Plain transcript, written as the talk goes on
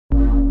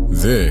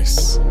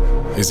This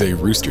is a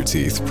Rooster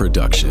Teeth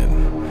production.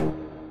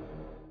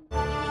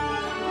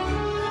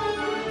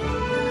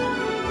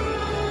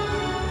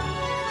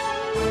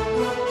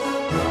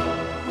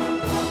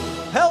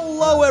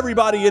 Hello,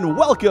 everybody, and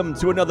welcome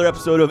to another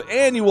episode of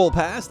Annual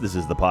Pass. This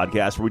is the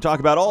podcast where we talk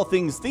about all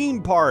things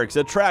theme parks,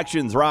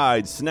 attractions,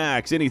 rides,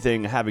 snacks,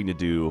 anything having to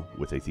do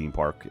with a theme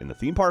park in the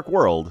theme park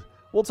world.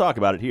 We'll talk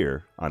about it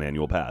here on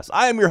Annual Pass.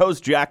 I am your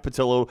host, Jack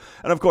Patillo,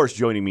 and of course,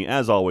 joining me,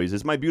 as always,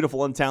 is my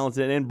beautiful,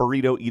 untalented, and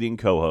burrito-eating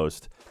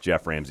co-host,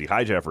 Jeff Ramsey.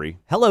 Hi, Jeffrey.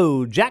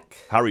 Hello, Jack.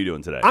 How are you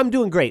doing today? I'm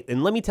doing great.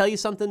 And let me tell you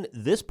something.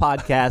 This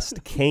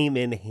podcast came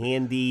in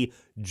handy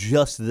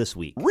just this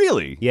week.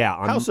 Really? Yeah.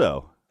 How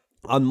so?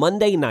 On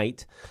Monday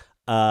night,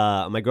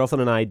 my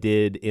girlfriend and I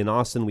did, in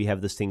Austin, we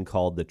have this thing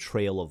called the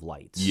Trail of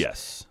Lights.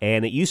 Yes.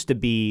 And it used to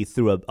be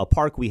through a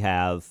park we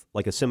have,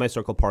 like a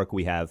semicircle park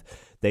we have.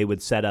 They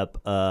would set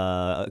up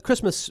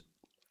Christmas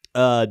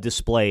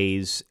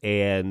displays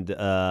and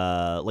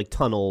like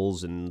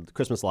tunnels and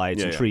Christmas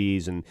lights and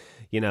trees and,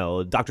 you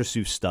know, Dr.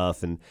 Seuss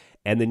stuff. And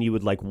then you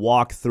would like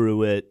walk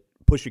through it,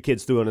 push your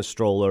kids through on a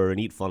stroller and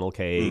eat funnel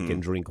cake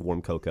and drink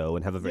warm cocoa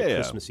and have a very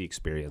Christmassy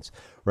experience,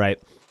 right?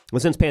 Well,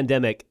 since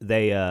pandemic,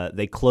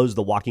 they closed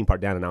the walking part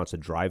down, and now it's a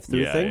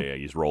drive-through thing. Yeah,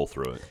 you just roll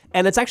through it.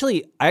 And it's I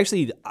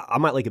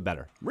might like it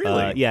better.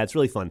 Really? Yeah, it's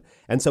really fun.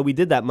 And so we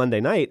did that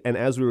Monday night, and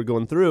as we were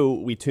going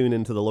through, we tuned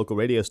into the local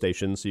radio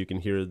station so you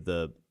can hear you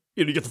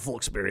get the full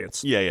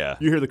experience. Yeah.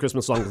 You hear the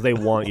Christmas songs they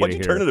want you to hear. Why'd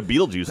you turn into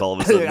Beetlejuice all of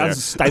a sudden? I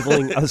was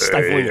stifling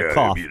a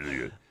cough.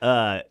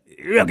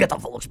 You'll get the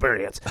full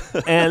experience.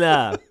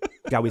 And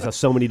God, we saw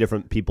so many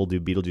different people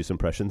do Beetlejuice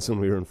impressions when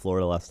we were in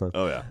Florida last time.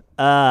 Oh,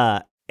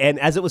 yeah. And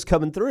as it was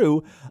coming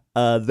through,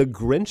 the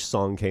Grinch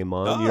song came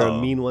on. You're a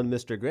mean one,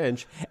 Mr.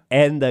 Grinch.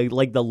 And the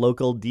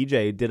local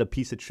DJ did a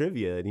piece of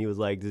trivia, and he was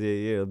like,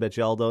 I bet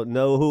y'all don't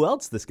know who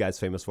else this guy's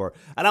famous for.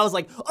 And I was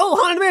like, oh,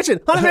 Haunted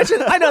Mansion,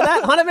 I know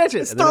that, Haunted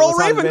Mansion. It's Thurl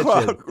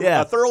Ravencroft.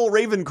 Yeah. Thurl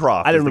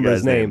Ravencroft. I didn't remember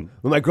his name.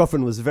 But my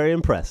girlfriend was very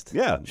impressed.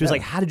 Yeah. She was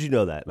like, how did you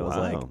know that? And I was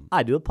like,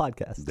 I do a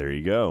podcast. There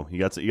you go. You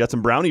got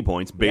some brownie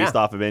points based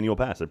off of Annual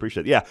Pass. I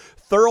appreciate it. Yeah.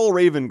 Thurl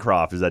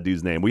Ravencroft is that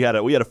dude's name. We had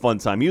a fun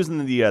time. He was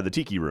in the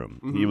Tiki Room.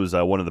 Mm-hmm. He was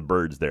one of the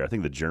birds there. I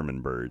think the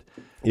German bird.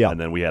 Yeah. And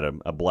then we had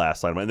a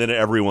blast on him. And then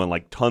everyone,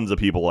 like tons of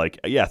people, like,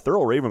 yeah,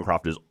 Thurl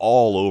Ravencroft is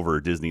all over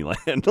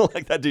Disneyland.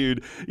 Like that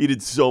dude, he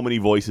did so many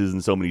voices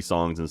and so many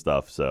songs and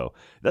stuff. So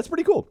that's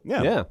pretty cool.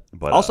 Yeah. Yeah.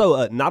 But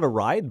also, not a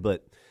ride,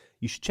 but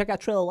you should check out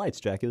Trail of Lights,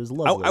 Jack. It was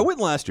lovely. I went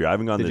last year. I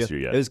haven't gone this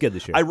year yet. It was good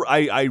this year.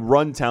 I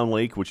run Town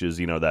Lake, which is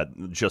that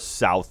just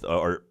south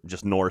or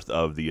just north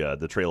of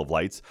the Trail of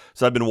Lights.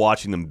 So I've been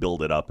watching them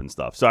build it up and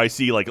stuff. So I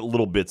see like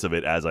little bits of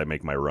it as I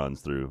make my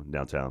runs through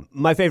downtown.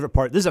 My favorite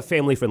part. This is a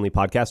family-friendly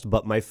podcast,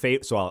 but my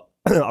favorite. So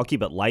I'll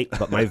keep it light.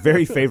 But my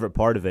very favorite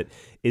part of it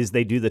is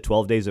they do the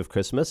 12 Days of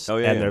Christmas,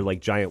 they're like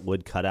giant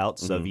wood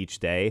cutouts of each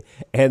day,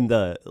 and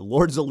the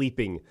Lords of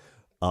Leaping.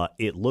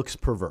 It looks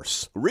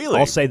perverse. Really?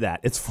 I'll say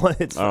that. It's fun.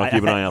 I'll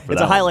keep an eye out for that.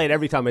 It's a highlight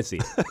every time I see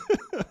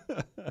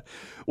it.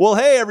 Well,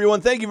 hey, everyone.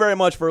 Thank you very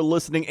much for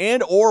listening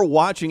and or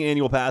watching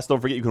Annual Pass.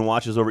 Don't forget you can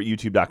watch us over at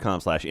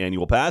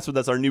youtube.com/annualpass. So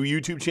that's our new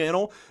YouTube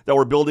channel that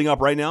we're building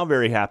up right now.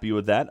 Very happy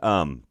with that.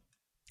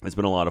 It's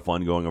been a lot of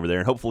fun going over there.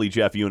 And hopefully,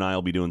 Jeff, you and I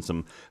will be doing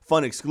some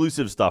fun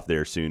exclusive stuff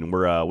there soon.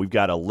 We've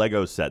got a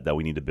Lego set that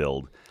we need to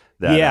build.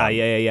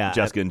 That,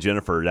 Jessica and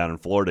Jennifer down in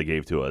Florida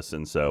gave to us,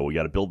 and so we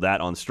got to build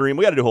that on stream.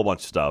 We got to do a whole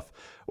bunch of stuff.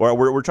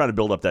 We're trying to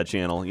build up that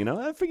channel.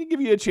 If we could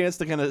give you a chance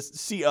to kind of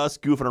see us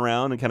goofing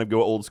around and kind of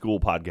go old school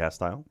podcast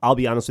style. I'll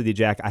be honest with you,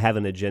 Jack. I have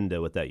an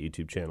agenda with that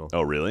YouTube channel.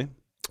 Oh, really?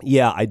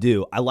 Yeah, I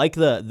do. I like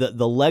the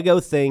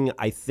Lego thing.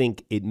 I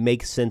think it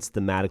makes sense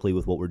thematically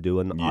with what we're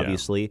doing. Yeah.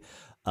 Obviously,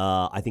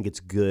 I think it's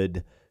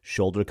good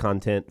shoulder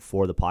content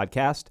for the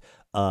podcast.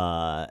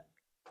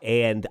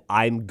 And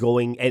I'm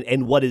going,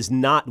 and what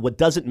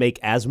doesn't make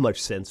as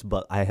much sense,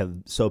 but I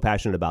am so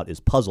passionate about is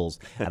puzzles.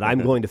 And I'm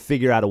going to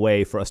figure out a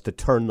way for us to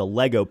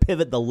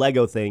pivot the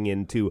Lego thing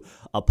into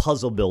a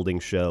puzzle building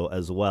show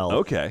as well.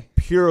 Okay.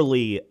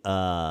 Purely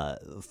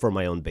for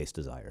my own base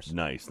desires.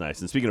 Nice.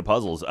 And speaking of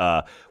puzzles,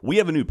 we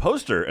have a new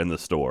poster in the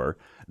store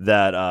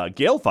that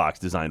Gail Fox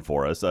designed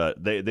for us.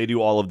 They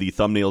do all of the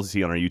thumbnails you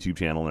see on our YouTube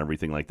channel and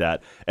everything like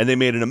that. And they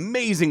made an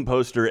amazing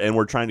poster, and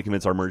we're trying to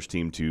convince our merch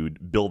team to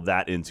build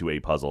that into a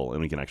puzzle,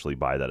 and we can actually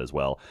buy that as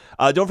well.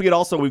 Don't forget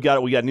also, we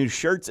got new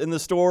shirts in the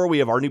store. We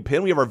have our new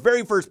pin. We have our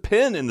very first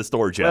pin in the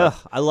store,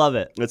 Jeff. I love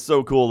it. It's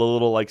so cool, the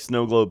little like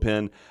snow globe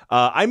pin.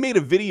 I made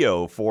a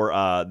video for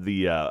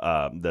the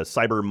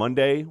Cyber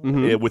Monday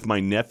with my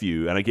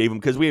nephew, and I gave him,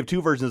 because we have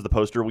two versions of the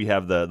poster. We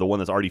have the one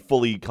that's already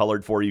fully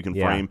colored for you can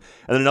frame,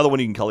 and then another one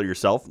you can color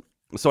yourself.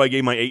 So I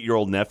gave my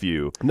 8-year-old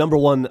nephew, number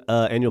one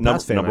Annual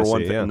Pass fan,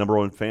 number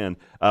one fan,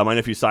 my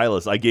nephew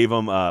Silas. I gave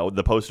him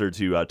the poster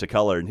to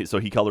color, and so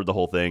he colored the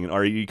whole thing,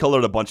 or he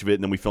colored a bunch of it,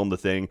 and then we filmed the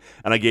thing.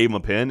 And I gave him a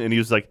pin, and he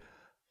was like,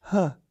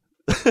 "Huh."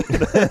 I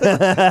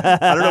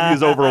don't know if he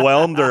was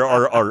overwhelmed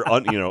or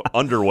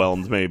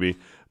underwhelmed maybe.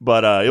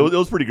 But it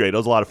was pretty great. It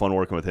was a lot of fun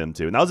working with him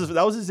too, and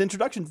that was his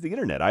introduction to the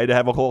internet. I had to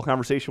have a whole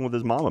conversation with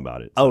his mom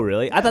about it. Oh,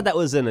 really? I thought that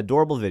was an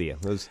adorable video.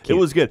 It was cute. It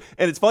was good,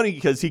 and it's funny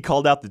because he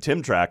called out the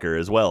Tim Tracker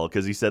as well,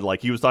 because he said,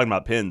 like, he was talking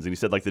about pins, and he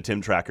said, like, the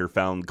Tim Tracker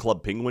found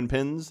Club Penguin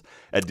pins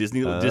at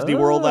Disney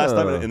World last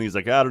time, and he's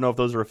like, I don't know if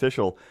those are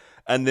official.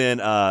 And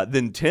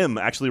then Tim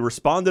actually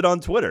responded on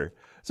Twitter.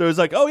 So it's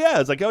like, oh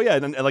yeah,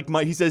 and like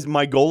he says,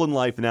 my goal in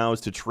life now is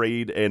to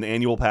trade an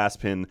annual pass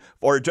pin,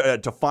 or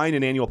to find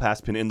an annual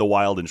pass pin in the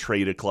wild and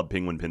trade a Club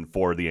Penguin pin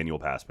for the annual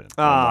pass pin.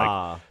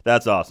 Like,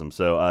 that's awesome.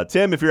 So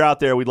Tim, if you're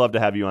out there, we'd love to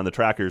have you on. The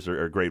Trackers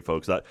are great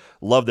folks. I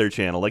love their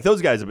channel. Like,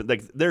 those guys have been,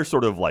 like, they're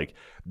sort of like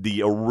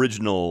the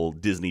original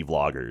Disney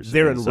vloggers.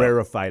 They're in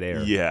rarefied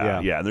air. Yeah,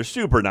 and they're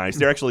super nice.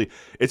 They're actually,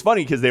 it's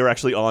funny because they were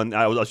actually on.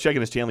 I was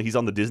checking his channel. He's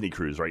on the Disney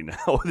cruise right now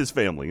with his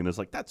family, and it's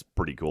like, that's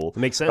pretty cool. It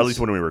makes sense. Or at least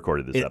when we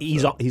recorded this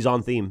episode. He's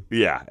on theme.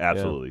 Yeah,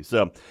 absolutely. Yeah.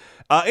 So,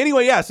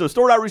 anyway, so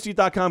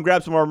store.roosterteeth.com.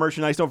 Grab some of our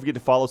merchandise. Don't forget to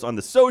follow us on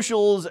the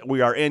socials. We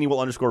are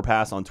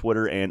annual_pass on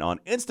Twitter and on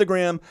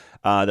Instagram.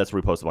 That's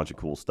where we post a bunch of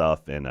cool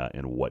stuff and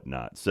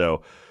whatnot.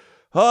 So,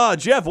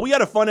 Jeff, we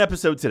had a fun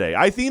episode today.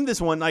 I themed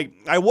this one.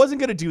 I wasn't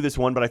going to do this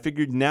one, but I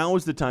figured now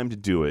is the time to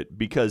do it,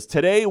 because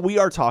today we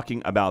are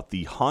talking about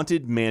the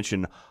Haunted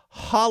Mansion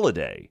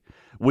Holiday,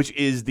 which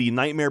is the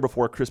Nightmare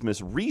Before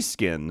Christmas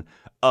reskin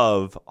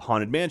of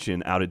Haunted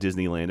Mansion out at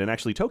Disneyland, and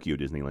actually Tokyo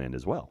Disneyland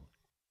as well.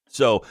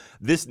 So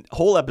this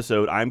whole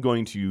episode, I'm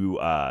going to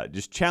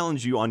just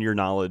challenge you on your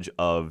knowledge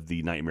of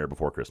the Nightmare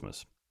Before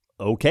Christmas.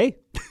 Okay.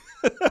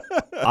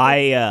 Are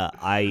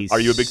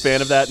you a big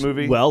fan of that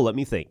movie? Well, let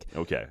me think.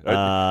 Okay.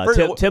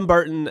 Tim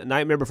Burton,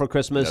 Nightmare Before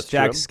Christmas, That's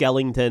Jack true.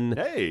 Skellington.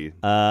 Hey.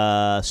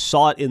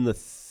 Saw it in the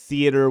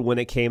theater when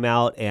it came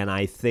out, and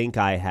I think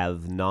I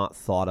have not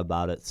thought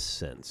about it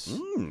since.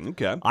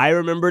 Okay. I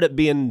remembered it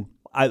being,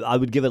 I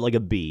would give it like a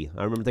B.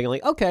 I remember thinking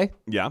like, okay,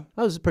 Yeah.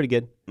 that was pretty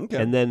good. Okay.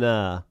 And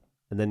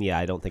then, yeah,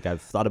 I don't think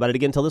I've thought about it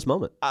again until this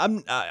moment.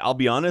 I'll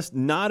be honest,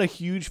 not a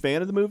huge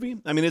fan of the movie.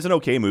 I mean, it's an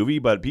okay movie,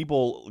 but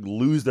people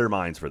lose their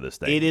minds for this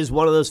thing. It is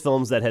one of those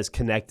films that has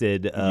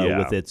connected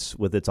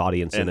with its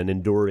audience in an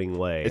enduring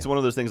way. It's one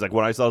of those things, like,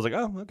 when I saw it, I was like,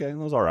 oh, okay, that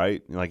was all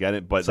right. Like, I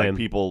didn't, but like, Same.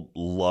 people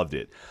loved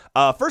it.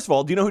 First of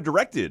all, do you know who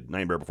directed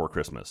Nightmare Before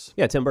Christmas?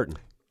 Yeah, Tim Burton.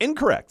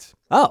 Incorrect.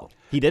 Oh,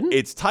 he didn't?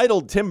 It's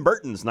titled Tim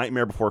Burton's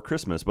Nightmare Before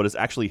Christmas, but it's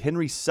actually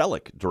Henry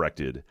Selick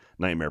directed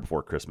Nightmare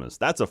Before Christmas.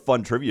 That's a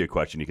fun trivia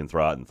question you can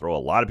throw out and throw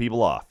a lot of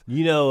people off.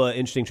 You know,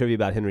 interesting trivia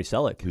about Henry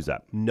Selick. Who's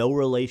that? No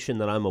relation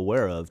that I'm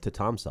aware of to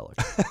Tom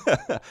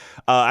Selleck.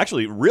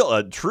 Actually,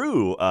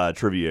 true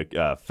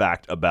trivia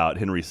fact about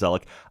Henry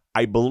Selick.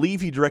 I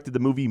believe he directed the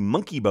movie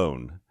Monkey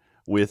Bone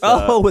with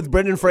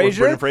Brendan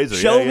Fraser? Brendan Fraser.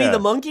 Show me the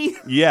monkey?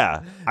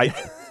 Yeah,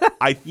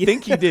 I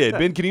think he did.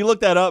 Ben, can you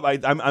look that up?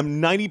 I'm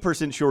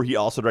 90% sure he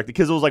also directed,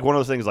 because it was like one of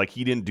those things, like,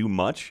 he didn't do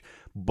much,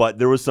 but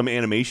there was some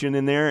animation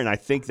in there, and I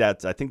think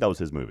that was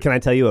his movie. Can I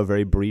tell you a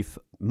very brief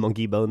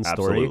Monkey Bone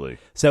story? Absolutely.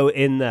 So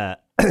in the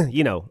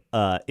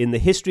in the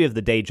history of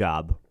the day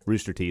job,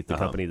 Rooster Teeth, the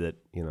company that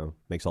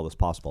makes all this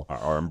possible,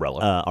 Our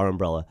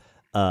umbrella,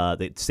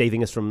 that's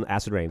saving us from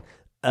acid rain.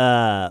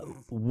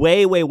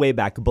 Way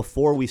back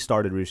before we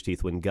started Rooster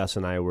Teeth, when Gus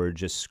and I were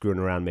just screwing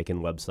around making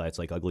websites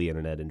like Ugly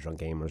Internet and Drunk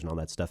Gamers and all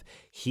that stuff,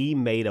 he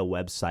made a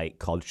website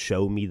called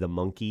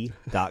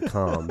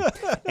showmethemonkey.com.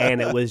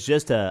 And it was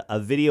just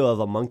a video of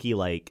a monkey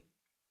like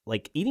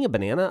eating a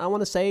banana, I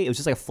want to say. It was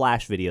just like a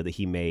flash video that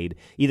he made.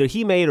 Either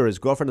he made or his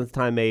girlfriend at the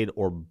time made,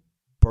 or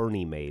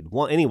Bernie made.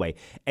 Well, anyway,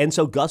 and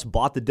so Gus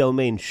bought the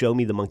domain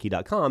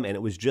showmethemonkey.com, and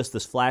it was just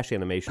this flash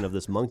animation of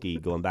this monkey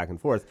going back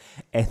and forth.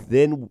 And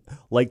then,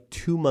 like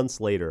 2 months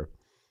later,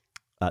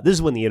 this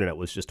is when the internet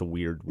was just a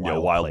weird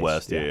wild place.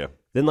 West. Yeah.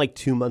 Then, like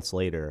 2 months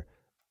later,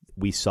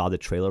 we saw the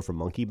trailer for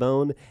Monkey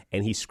Bone,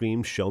 and he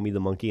screamed, "Show me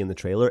the monkey" in the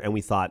trailer, and we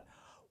thought,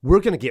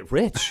 we're going to get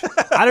rich.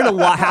 I don't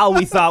know how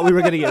we thought we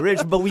were going to get rich,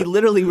 but we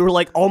were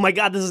like, oh my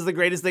God, this is the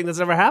greatest thing that's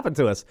ever happened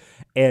to us.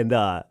 And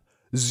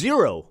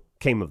zero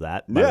came of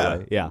that, by the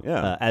way.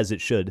 Yeah. As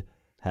it should.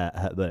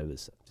 But it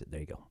was,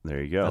 there you go.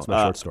 There you go. That's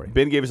my short story.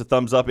 Ben gave us a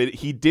thumbs up.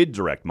 He did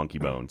direct Monkey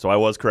Bone, so I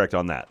was correct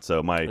on that.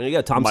 So there you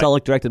go. Tom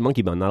Selleck directed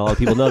Monkey Bone. Not a lot of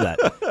people know that.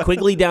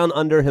 Quigley Down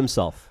Under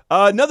himself.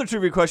 Another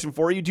trivia question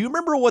for you. Do you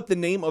remember what the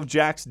name of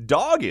Jack's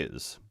dog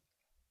is?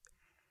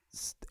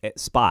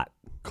 Spot.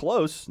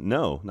 Close.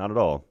 No, not at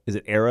all. Is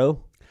it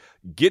Arrow?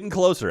 Getting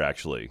closer,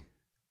 actually.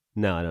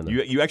 No, I don't know.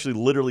 You actually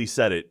literally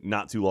said it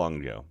not too long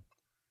ago.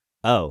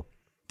 Oh,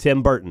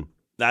 Tim Burton.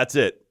 That's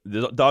it.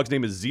 The dog's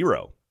name is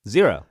Zero.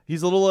 Zero.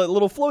 He's a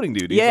little floating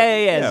dude.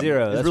 Yeah,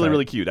 Zero. He's That's really, right.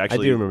 really cute.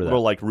 Actually, I do remember that.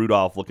 Little like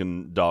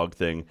Rudolph-looking dog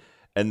thing.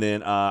 And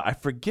then I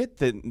forget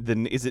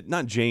is it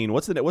not Jane?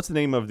 What's the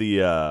name of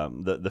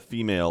the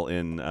female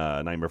in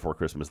Nightmare Before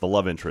Christmas? The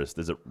love interest.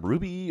 Is it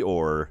Ruby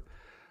or?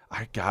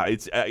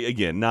 It's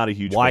again not a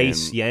huge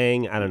Weiss, fan.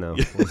 Yang, I don't know.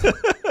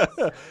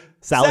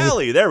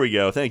 Sally. There we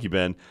go. Thank you,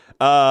 Ben.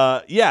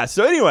 Yeah.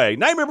 So anyway,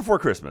 Nightmare Before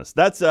Christmas.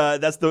 That's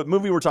the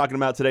movie we're talking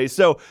about today.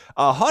 So,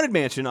 Haunted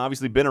Mansion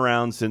obviously been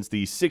around since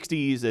the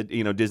 '60s at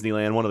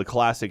Disneyland. One of the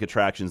classic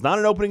attractions. Not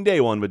an opening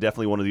day one, but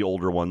definitely one of the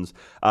older ones.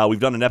 We've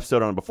done an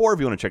episode on it before. If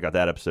you want to check out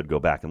that episode, go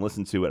back and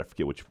listen to it. I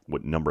forget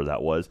what number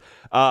that was.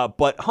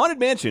 But Haunted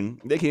Mansion,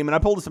 they came and I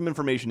pulled some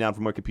information down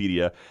from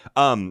Wikipedia.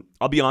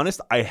 I'll be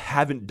honest, I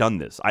haven't done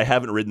this. I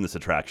haven't ridden this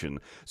attraction,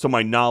 so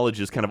my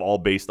knowledge is kind of all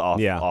based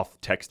off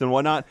text and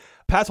whatnot.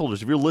 Pass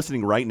holders, if you're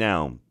listening right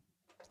now,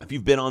 if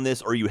you've been on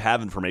this or you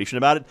have information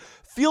about it,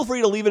 feel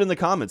free to leave it in the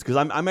comments because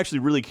I'm actually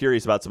really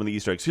curious about some of the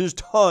Easter eggs. There's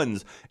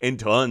tons and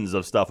tons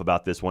of stuff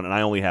about this one, and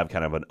I only have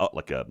kind of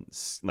like a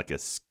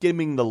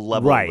skimming the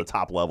level, the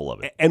top level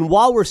of it. And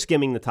while we're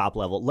skimming the top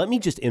level, let me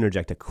just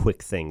interject a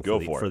quick thing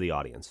for the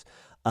audience.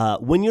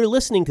 When you're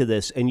listening to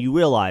this and you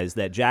realize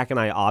that Jack and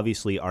I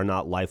obviously are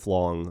not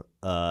lifelong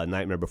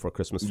Nightmare Before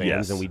Christmas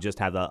fans, and we just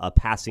have a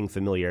passing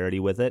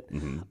familiarity with it,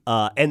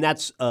 and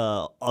that's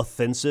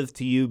offensive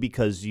to you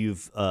because you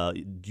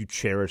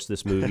cherish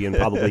this movie and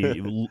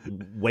probably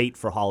wait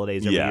for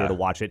holidays every year to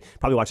watch it.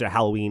 Probably watch it at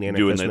Halloween and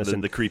doing at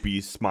Christmas, the creepy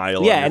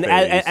smile. Yeah, on your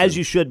and face as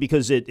you should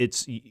because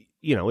it's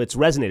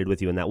resonated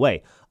with you in that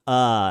way.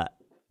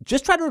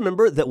 Just try to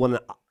remember that when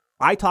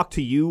I talk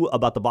to you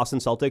about the Boston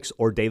Celtics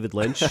or David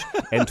Lynch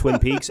and Twin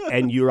Peaks,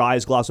 and your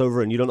eyes gloss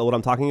over and you don't know what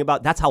I'm talking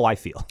about, that's how I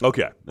feel.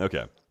 Okay.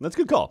 That's a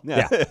good call.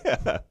 Yeah.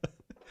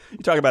 You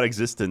talk about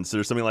existence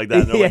or something like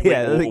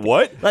that.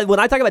 What? Like when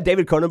I talk about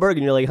David Cronenberg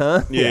and you're like,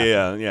 huh?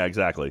 Yeah,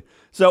 exactly.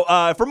 So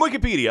from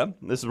Wikipedia,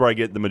 this is where I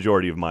get the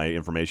majority of my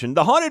information.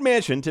 The Haunted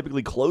Mansion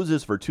typically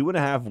closes for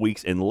 2.5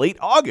 weeks in late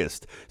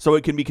August, so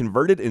it can be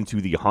converted into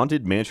the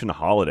Haunted Mansion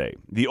Holiday.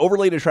 The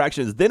overlaid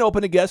attraction is then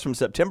open to guests from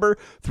September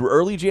through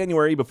early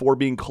January before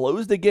being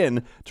closed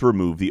again to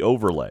remove the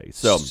overlay.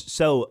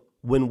 So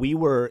when we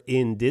were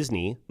in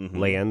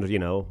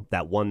Disneyland,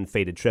 that one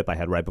fated trip I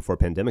had right before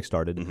pandemic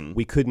started,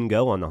 we couldn't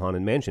go on the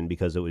Haunted Mansion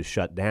because it was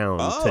shut down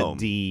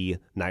to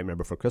Nightmare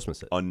Before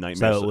Christmas. On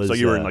Nightmare. So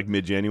you were in like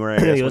mid-January, I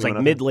guess? It was like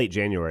mid-late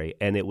January,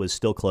 and it was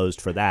still closed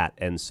for that,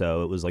 and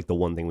so it was like the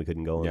one thing we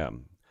couldn't go on. Yeah.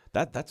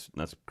 That's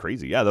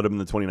crazy. Yeah, that would have been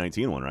the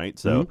 2019 one, right?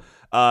 So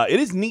it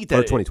is neat that...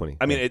 Or 2020.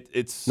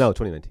 It's... No,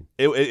 2019.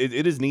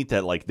 It is neat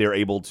that like they're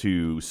able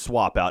to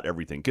swap out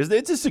everything because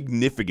it's a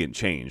significant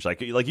change.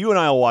 Like you and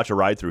I will watch a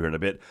ride through here in a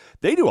bit.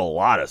 They do a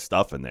lot of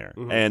stuff in there,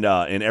 and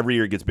every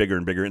year it gets bigger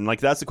and bigger. And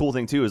like that's the cool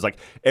thing too is like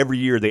every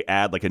year they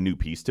add like a new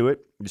piece to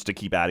it just to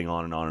keep adding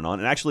on and on and on.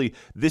 And actually,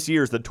 this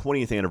year is the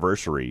 20th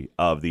anniversary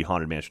of the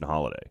Haunted Mansion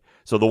Holiday.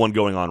 So the one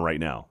going on right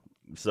now.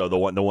 So the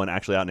one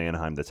actually out in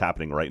Anaheim that's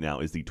happening right now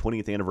is the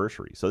 20th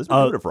anniversary. So this has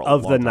been doing it for a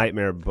long time.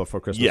 Nightmare Before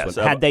Christmas. Yes,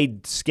 one. Had they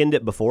skinned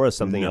it before as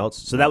something else?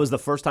 So that was the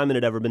first time it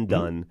had ever been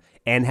done.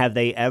 And have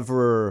they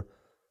ever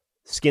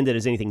skinned it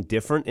as anything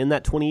different in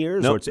that 20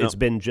 years? Nope, or it's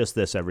been just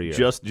this every year?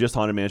 Just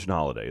Haunted Mansion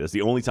Holiday. That's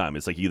the only time.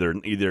 It's like either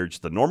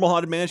just the normal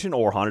Haunted Mansion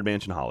or Haunted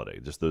Mansion Holiday.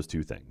 Just those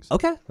two things.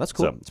 Okay, that's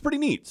cool. So it's pretty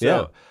neat.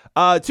 So,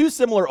 two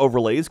similar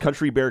overlays,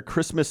 Country Bear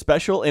Christmas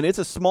Special and It's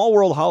a Small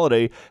World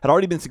Holiday, had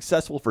already been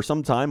successful for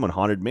some time when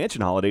Haunted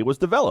Mansion Holiday was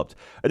developed.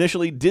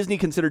 Initially, Disney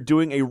considered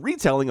doing a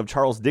retelling of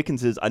Charles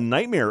Dickens's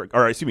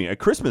A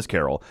Christmas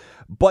Carol,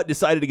 but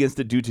decided against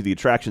it due to the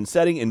attraction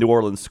setting in New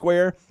Orleans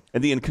Square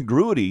and the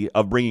incongruity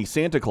of bringing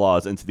Santa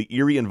Claus into the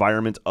eerie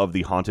environment of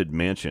the Haunted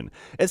Mansion.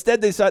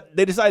 Instead,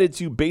 they decided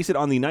to base it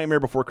on the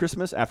Nightmare Before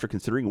Christmas after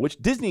considering which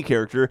Disney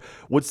character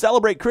would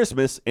celebrate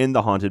Christmas in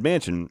the Haunted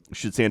Mansion,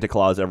 should Santa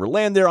Claus ever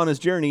land there on his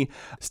journey.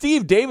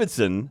 Steve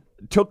Davidson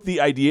took the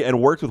idea and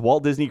worked with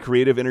Walt Disney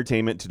Creative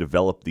Entertainment to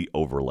develop the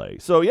overlay.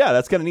 So yeah,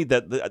 that's kind of neat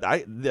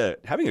that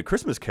having a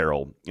Christmas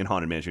Carol in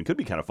Haunted Mansion could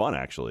be kind of fun,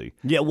 actually.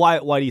 Yeah, why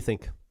do you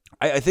think?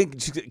 I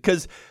think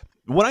because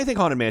when I think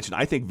Haunted Mansion,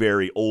 I think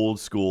very old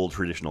school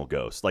traditional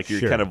ghosts. Like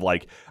you're kind of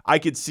like, I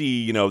could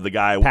see, the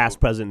guy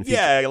past, present, and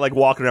future. Yeah, like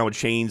walking around with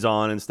chains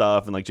on and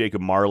stuff, and like Jacob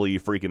Marley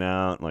freaking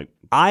out. Like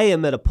I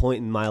am at a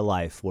point in my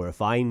life where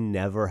if I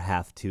never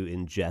have to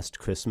ingest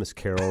Christmas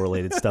Carol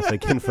related stuff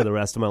again for the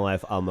rest of my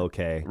life, I'm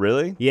okay.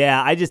 Really?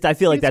 Yeah, I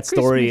feel like that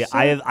story.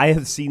 I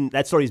have seen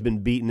that story's been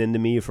beaten into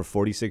me for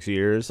 46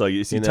 years. So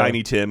you see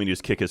Tiny Tim and you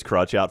just kick his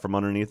crutch out from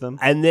underneath him.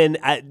 And then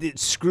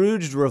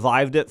Scrooge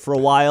revived it for a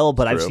while,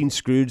 but I've seen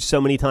Scrooge so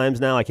many times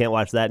now I can't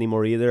watch that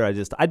anymore either.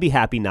 I'd be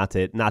happy not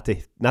to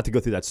go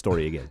through that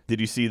story again. Did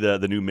you see the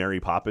new Mary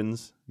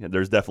Poppins? Yeah,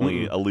 there's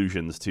definitely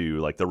allusions to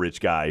like the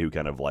rich guy who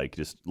kind of like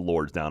just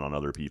lords down on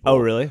other people. Oh,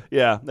 really?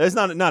 Yeah, it's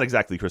not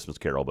exactly Christmas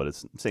Carol, but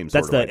it's the same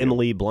sort of. That's the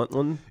Emily Blunt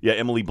one. Yeah,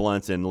 Emily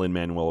Blunt and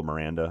Lin-Manuel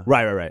Miranda.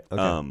 Right.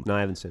 Okay. No,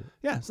 I haven't seen it.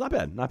 Yeah, it's not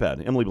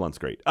bad. Emily Blunt's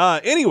great.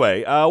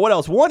 Anyway, what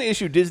else? One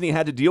issue Disney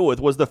had to deal with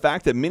was the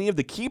fact that many of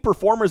the key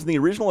performers in the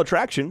original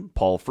attraction,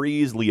 Paul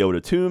Frees,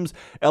 Leota Toombs,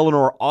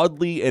 Eleanor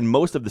Audley, and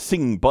most of the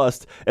singing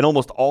bust, and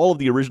almost all of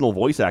the original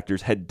voice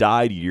actors had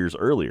died years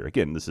earlier.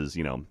 Again, this is,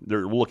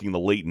 they're looking in the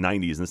late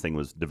 90s, and this thing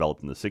was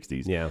developed in the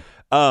 60s. Yeah.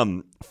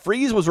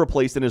 Frees was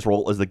replaced in his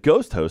role as the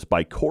ghost host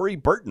by Corey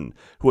Burton,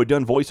 who had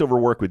done voiceover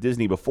work with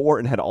Disney before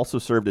and had also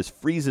served as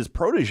Freeze's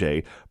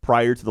protege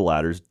prior to the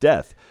latter's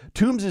death.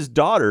 Toombs'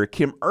 daughter,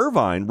 Kim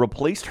Irvine,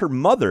 replaced her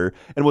mother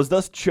and was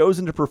thus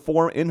chosen to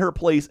perform in her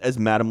place as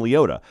Madame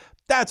Leota.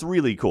 That's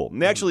really cool.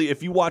 And actually,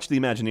 if you watch the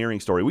Imagineering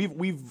story,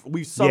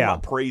 we've sung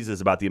up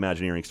praises about the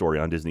Imagineering story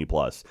on Disney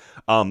Plus.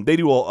 They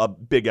do a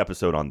big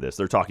episode on this.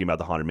 They're talking about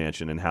the Haunted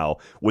Mansion and how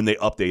when they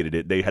updated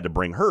it, they had to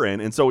bring her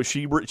in, and so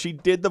she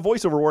did the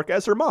voiceover work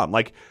as her mom.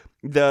 Like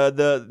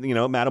the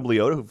Madame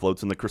Leota who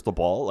floats in the crystal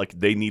ball. Like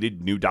they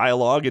needed new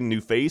dialogue and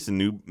new face and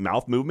new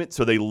mouth movement,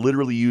 so they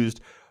literally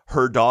used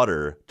her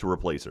daughter to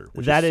replace her.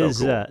 That is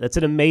so cool. That's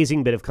an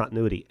amazing bit of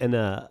continuity. And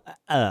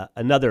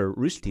another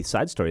Rooster Teeth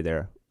side story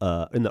there.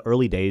 In the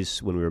early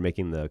days when we were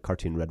making the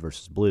cartoon Red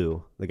vs.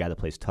 Blue, the guy that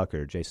plays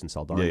Tucker, Jason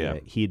Saldana,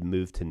 he had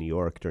moved to New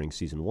York during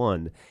season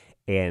 1,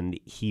 and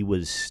he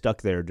was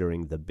stuck there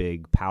during the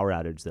big power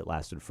outage that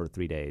lasted for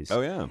 3 days.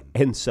 Oh, yeah.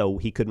 And so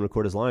he couldn't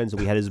record his lines, and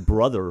we had his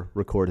brother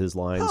record his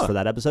lines for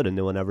that episode, and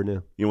no one ever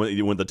knew. You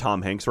went the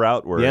Tom Hanks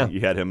route where you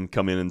had him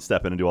come in and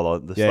step in and do all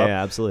the stuff?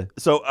 Yeah, absolutely.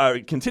 So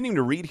continuing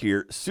to read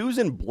here,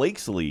 Susan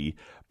Blakesley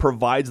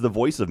provides the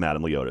voice of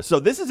Madame Leota.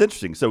 So this is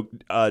interesting. So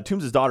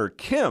Toombs' daughter,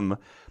 Kim,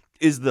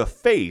 is the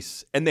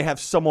face, and they have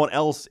someone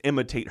else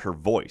imitate her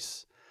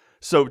voice.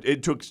 So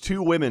it took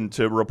 2 women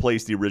to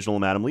replace the original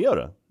Madame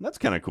Leota. That's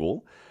kind of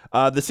cool.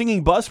 The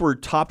singing bus were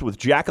topped with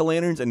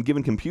jack-o'-lanterns and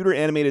given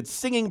computer-animated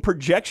singing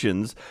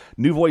projections.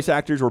 New voice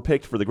actors were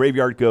picked for the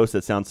graveyard ghosts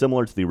that sound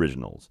similar to the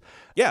originals.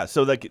 Yeah,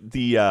 so like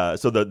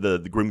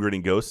the grim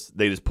grinning ghosts,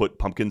 they just put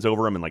pumpkins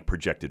over them and like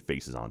projected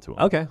faces onto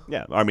them. Okay.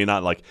 Yeah, I mean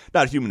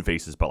not human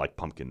faces, but like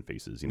pumpkin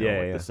faces.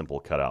 The simple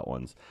cutout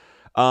ones.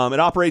 It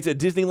operates at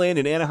Disneyland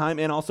in Anaheim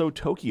and also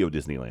Tokyo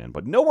Disneyland,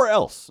 but nowhere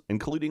else,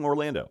 including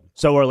Orlando.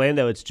 So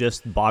Orlando, it's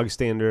just bog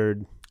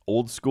standard,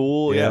 old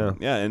school. Yeah.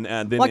 And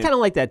then I kind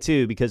of like that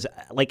too, because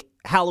like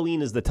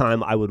Halloween is the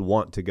time I would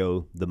want to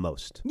go the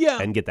most. Yeah.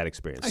 And get that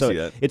experience. I So see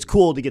that. it's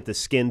cool to get the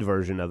skinned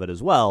version of it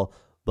as well,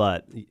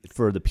 but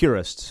for the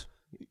purists,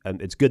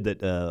 it's good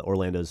that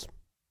Orlando's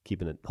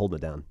holding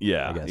it down.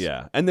 I guess.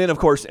 Yeah. And then, of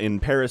course, in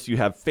Paris, you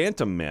have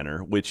Phantom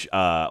Manor, which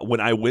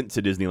when I went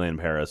to Disneyland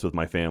Paris with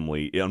my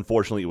family,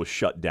 unfortunately, it was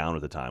shut down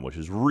at the time, which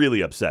is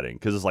really upsetting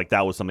because it's like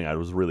that was something I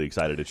was really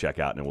excited to check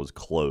out, and it was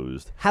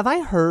closed. Have I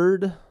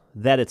heard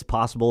that it's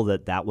possible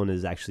that one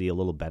is actually a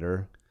little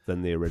better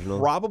than the original?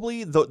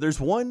 Probably. There's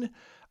one,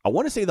 I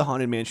want to say the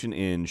Haunted Mansion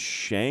in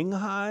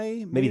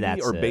Shanghai, maybe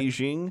that's or it.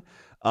 Beijing.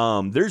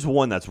 There's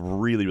one that's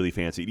really, really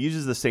fancy. It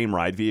uses the same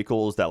ride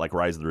vehicles that like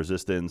Rise of the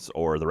Resistance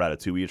or the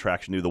Ratatouille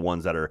attraction do. The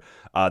ones that are,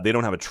 they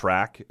don't have a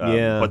track,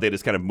 but they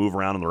just kind of move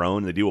around on their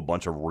own. And they do a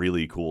bunch of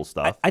really cool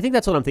stuff. I think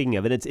that's what I'm thinking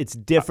of, and it's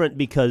different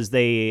because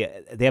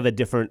they have a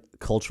different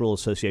cultural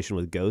association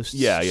with ghosts.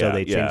 So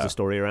they change the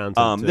story around.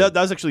 That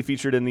was actually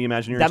featured in the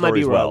Imagineering that story might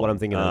be as well. what I'm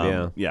thinking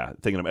of.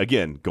 Thinking of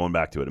again going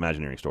back to it,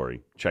 Imagineering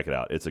story. Check it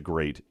out. It's a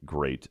great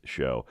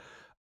show.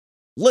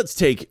 Let's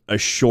take a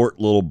short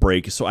little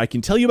break so I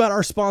can tell you about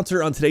our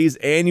sponsor on today's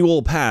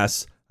annual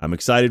pass. I'm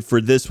excited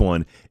for this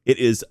one. It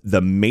is The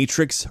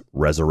Matrix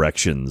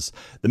Resurrections.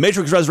 The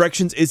Matrix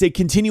Resurrections is a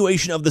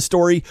continuation of the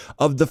story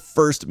of the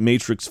first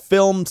Matrix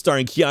film,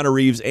 starring Keanu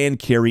Reeves and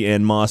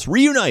Carrie-Anne Moss,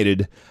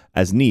 reunited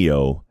as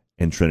Neo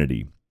and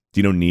Trinity. Do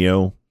you know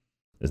Neo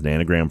is an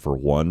anagram for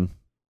one?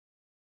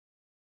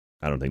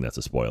 I don't think that's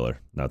a spoiler.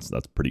 That's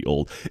pretty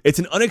old. It's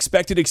an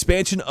unexpected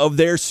expansion of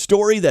their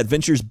story that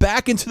ventures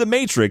back into the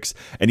Matrix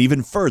and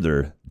even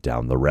further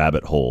down the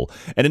rabbit hole.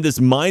 And in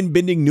this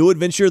mind-bending new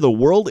adventure, the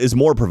world is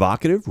more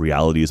provocative,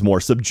 reality is more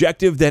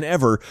subjective than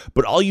ever,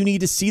 but all you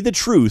need to see the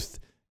truth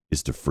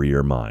is to free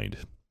your mind.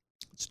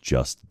 It's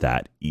just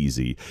that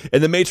easy.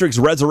 And the Matrix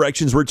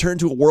Resurrections return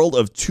to a world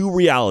of 2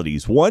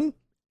 realities. One,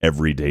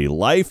 everyday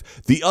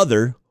life. The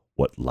other,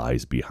 what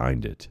lies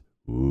behind it.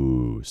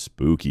 Ooh,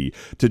 spooky.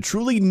 To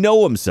truly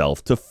know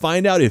himself, to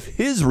find out if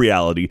his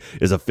reality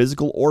is a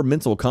physical or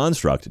mental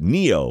construct,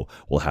 Neo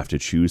will have to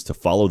choose to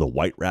follow the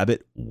White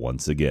Rabbit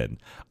once again.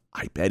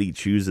 I bet he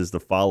chooses to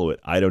follow it.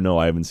 I don't know.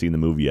 I haven't seen the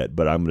movie yet,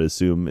 but I'm going to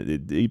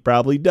assume he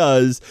probably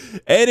does.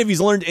 And if he's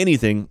learned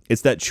anything,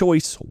 it's that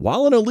choice,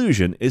 while an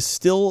illusion, is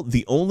still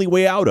the only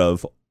way out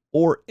of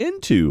or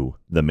into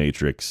the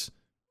Matrix.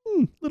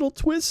 Little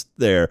twist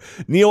there.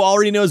 Neo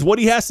already knows what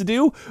he has to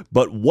do,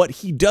 but what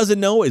he doesn't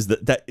know is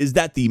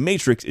that the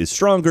Matrix is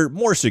stronger,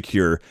 more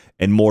secure,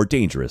 and more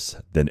dangerous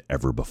than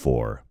ever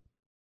before.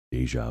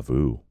 Deja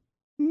vu.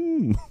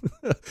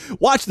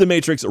 Watch The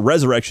Matrix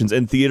Resurrections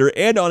in theater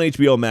and on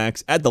HBO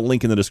Max at the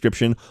link in the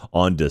description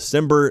on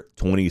December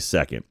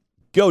 22nd.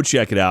 Go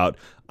check it out.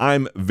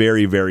 I'm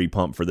very, very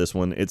pumped for this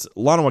one. It's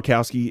Lana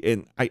Wachowski,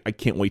 and I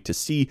can't wait to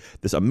see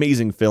this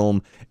amazing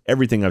film.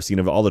 Everything I've seen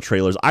of all the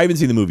trailers. I haven't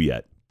seen the movie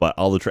yet, but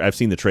I've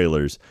seen the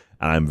trailers,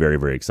 and I'm very,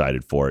 very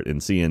excited for it.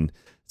 And seeing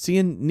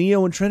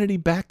Neo and Trinity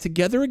back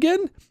together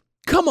again?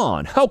 Come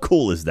on, how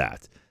cool is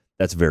that?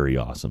 That's very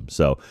awesome.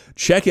 So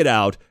check it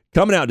out.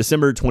 Coming out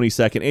December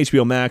 22nd,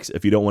 HBO Max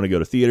if you don't want to go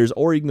to theaters,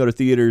 or you can go to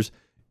theaters.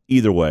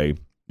 Either way,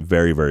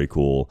 very, very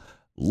cool.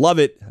 Love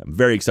it. I'm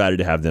very excited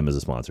to have them as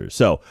a sponsor.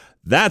 So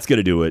that's going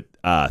to do it.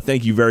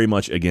 Thank you very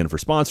much again for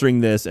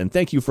sponsoring this, and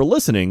thank you for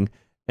listening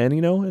and,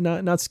 and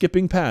not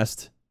skipping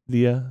past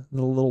the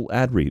little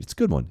ad read. It's a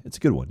good one. It's a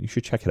good one. You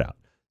should check it out.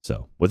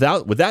 So with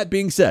that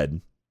being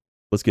said,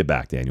 let's get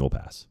back to Annual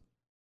Pass.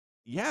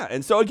 Yeah,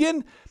 and so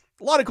again,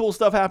 a lot of cool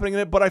stuff happening in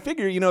it, but I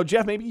figure,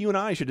 Jeff, maybe you and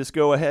I should just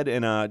go ahead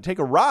and take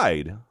a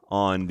ride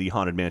on the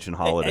Haunted Mansion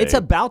holiday. It's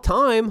about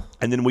time.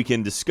 And then we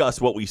can discuss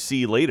what we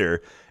see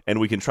later, and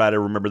we can try to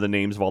remember the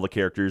names of all the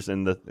characters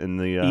in the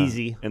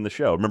Easy in the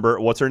show. Remember,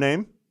 what's her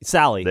name?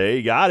 Sally.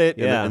 They got it.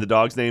 Yeah. And the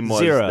dog's name was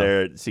Zero.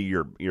 there. See,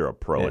 you're a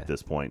pro at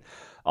this point.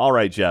 All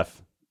right,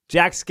 Jeff.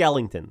 Jack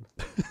Skellington.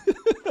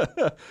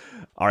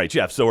 All right,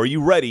 Jeff. So, are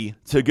you ready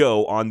to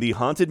go on the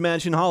Haunted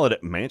Mansion holiday?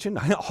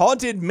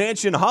 Haunted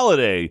Mansion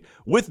holiday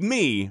with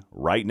me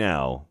right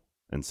now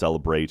and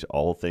celebrate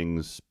all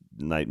things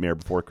Nightmare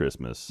Before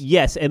Christmas.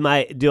 Yes.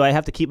 Do I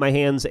have to keep my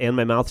hands and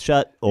my mouth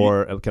shut,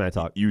 or can I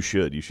talk? You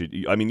should.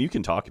 I mean, you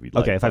can talk if you'd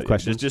like. Okay, if I have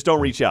questions. Just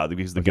don't reach out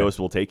because the ghost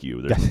will take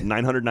you. There's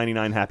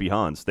 999 happy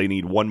haunts. They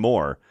need one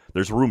more.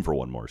 There's room for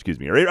one more. Excuse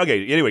me.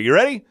 Okay, anyway, you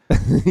ready?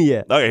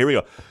 Yeah. Okay, here we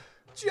go.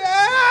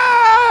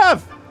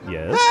 Jeff!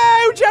 Yes.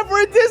 Hey, Jeff,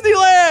 we're at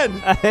Disneyland!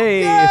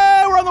 Hey.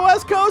 Yeah, we're on the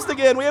West Coast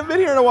again. We haven't been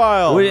here in a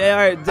while. All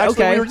right. Actually,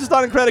 Okay. we were just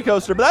on a credit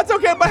coaster, but that's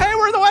okay. But hey,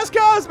 we're on the West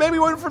Coast. Maybe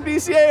we went from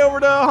DCA over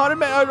to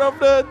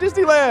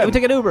Disneyland. We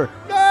take an Uber.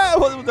 Yeah,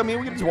 well, I mean,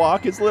 we can just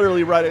walk. It's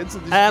literally right. It's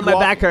My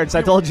back hurts.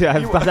 I told you.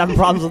 I'm having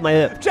problems with my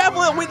hip. Jeff,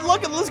 let's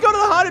go to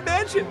the Haunted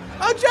Mansion.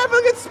 Oh, Jeff,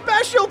 look, it's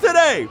special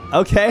today.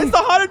 Okay. It's the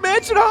Haunted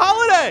Mansion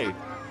holiday.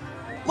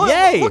 Look,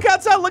 Yay. Look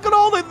outside. Look at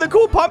all the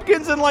cool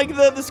pumpkins and like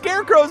the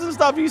scarecrows and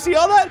stuff. You see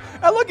all that?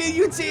 And look,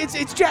 you can see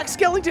it's Jack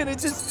Skellington.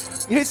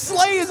 It's his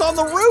sleigh is on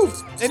the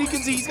roof, and you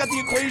can see he's got the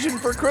equation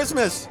for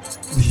Christmas.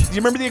 Do you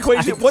remember the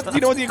equation? Do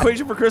you know what the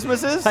equation for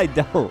Christmas is? I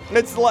don't.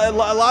 It's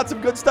lots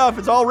of good stuff.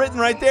 It's all written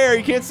right there.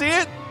 You can't see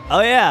it?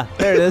 Oh yeah,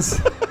 there it is.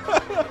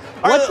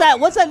 What's that?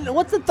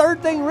 What's the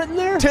third thing written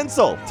there?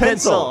 Tinsel.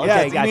 Tinsel. Yeah,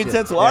 Okay, you gotcha. mean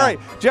tinsel. Yeah. All right,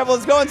 Jeff,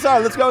 let's go inside.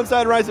 Let's go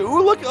inside and rise.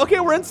 Ooh, look. Okay,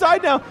 we're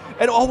inside now.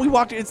 And we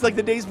walked. It's like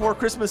the days before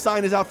Christmas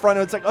sign is out front.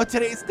 And it's like,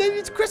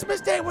 it's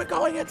Christmas Day. We're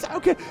going inside.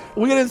 Okay,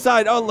 we get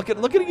inside. Oh, look at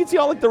it. You can see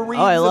all like the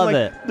wreaths. Oh, I love and,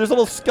 it. There's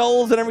little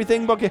skulls and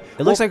everything. Okay,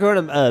 It looks like we're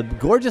in a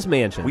gorgeous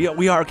mansion.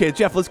 we are. Okay,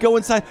 Jeff, let's go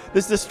inside.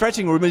 This is the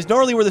stretching room. Is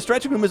normally where the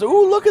stretching room is.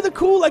 Ooh, look at the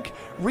cool like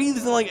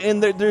wreaths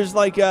and there's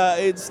like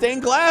it's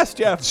stained glass,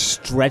 Jeff.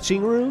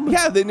 Stretching room?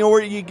 Yeah, they know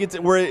where you get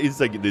to, where it's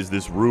like, is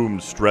this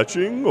room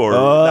stretching or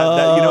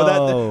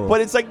that,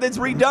 but it's like it's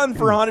redone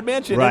for Haunted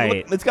Mansion. And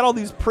Right. look, it's got all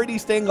these pretty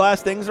stained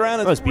glass things around.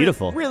 It's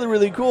beautiful. Really,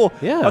 really cool.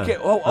 Yeah. Okay.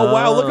 Oh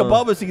wow! Look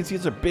above us. You can see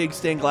it's a big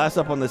stained glass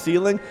up on the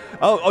ceiling.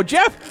 Oh,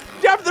 Jeff,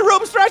 the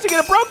room's stretching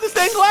and it broke the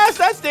stained glass.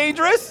 That's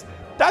dangerous.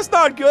 That's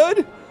not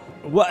good.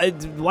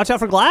 What? Watch out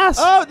for glass.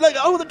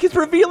 Look, it's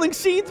revealing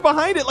scenes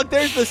behind it. Like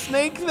there's the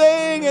snake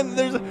thing, and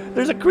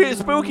there's a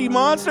spooky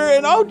monster,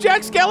 and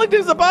Jack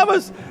Skellington's above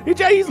us.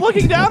 He's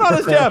looking down on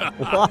us, Jeff.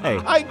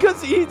 Why?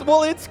 Because he's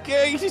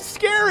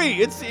scary.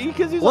 It's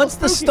because he's. What's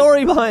the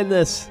story behind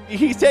this?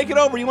 He's taking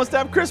over. He wants to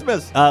have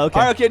Christmas. Oh, okay.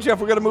 All right, okay, Jeff,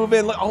 we're gonna move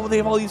in. Look, they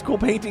have all these cool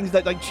paintings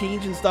that like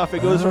change and stuff.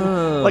 It goes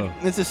from like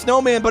it's a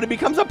snowman, but it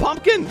becomes a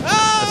pumpkin.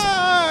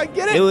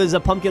 Get it? It was a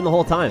pumpkin the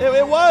whole time.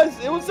 It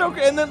was so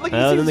great. And then like you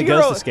see then the Zero.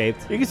 ghost escaped.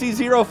 You can see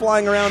Zero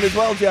flying around as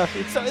well, Jeff.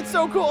 It's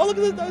so cool. Oh, look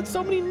at there's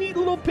so many neat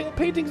little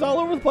paintings all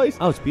over the place.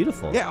 Oh, it's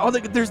beautiful. Yeah.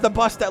 There's the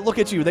bus that look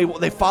at you.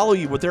 They follow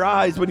you with their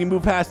eyes when you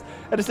move past,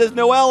 and it says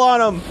Noel on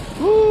them.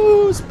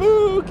 Ooh,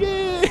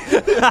 spooky.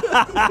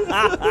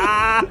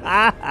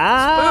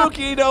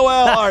 Spooky Noel.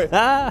 All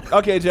right.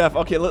 Okay, Jeff.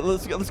 Okay,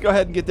 let's go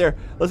ahead and get there.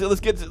 Let's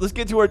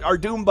get to our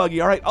doom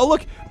buggy. All right. Oh,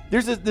 look.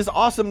 There's this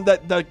awesome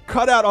the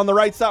cutout on the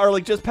right side, or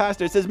like just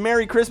past it. It says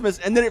Merry Christmas,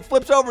 and then it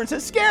flips over and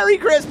says Scary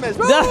Christmas.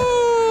 Woo!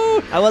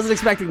 I wasn't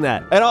expecting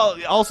that. And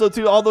also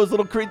too, all those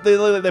little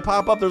they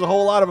pop up. There's a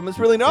whole lot of them. It's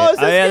really nice.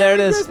 Oh yeah, there it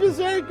is.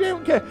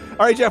 Okay.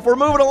 All right, Jeff, we're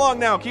moving along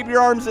now. Keep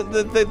your arms.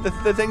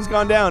 The thing's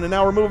gone down, and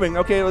now we're moving.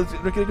 Okay, we're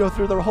gonna go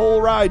through the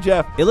whole ride,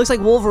 Jeff. It looks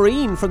like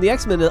Wolverine from the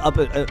X-Men up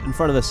in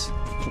front of us.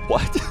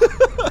 What?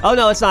 Oh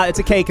no, it's not. It's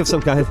a cake of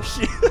some kind.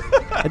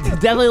 It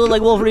definitely looked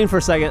like Wolverine for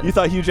a second. You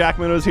thought Hugh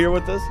Jackman was here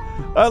with us?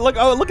 Look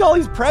at all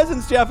these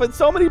presents, Jeff. It's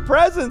so many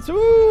presents.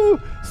 Ooh,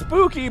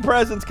 spooky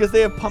presents because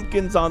they have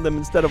pumpkins on them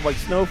instead of like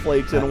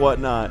snowflakes and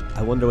whatnot.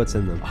 I wonder what's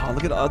in them. Oh,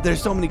 look at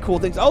there's so many cool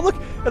things. Oh, look,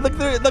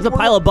 There's a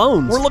pile of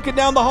bones. We're looking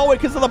down the hallway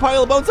because of the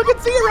pile of bones. Look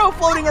at Zero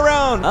floating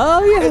around.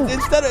 Oh yeah.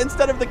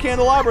 Instead of the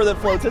candelabra that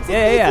floats, it's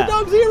Yeah. a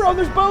dog Zero, and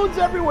there's bones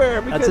everywhere.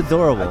 That's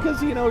adorable.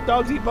 Because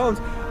dogs eat bones.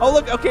 Oh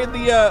look, okay,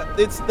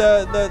 it's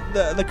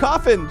the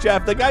coffin,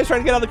 Jeff. The guy's trying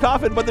to get out of the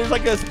coffin, but there's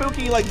like a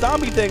spooky like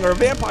zombie thing or a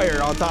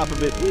vampire on top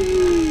of it.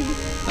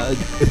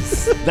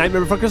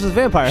 Nightmare Before Christmas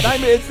vampire.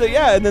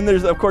 And then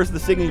there's of course the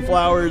singing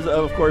flowers,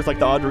 of course like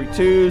the Audrey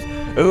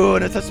 2s. Ooh,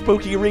 and it's a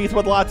spooky wreath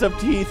with lots of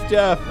teeth,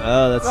 Jeff.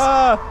 Oh, that's.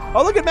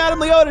 Look at Madame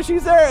Leota.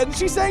 She's there, and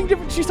she's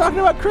talking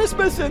about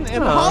Christmas and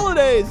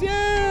holidays.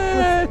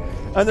 Yay!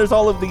 And there's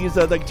all of these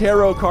like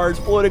tarot cards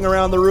floating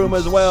around the room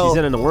as well. She's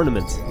in an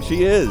ornament.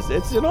 She is.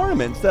 It's an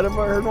ornament instead of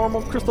her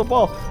normal crystal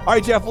ball. All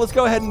right, Jeff, let's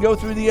go ahead and go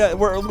through the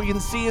where we can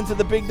see into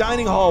the big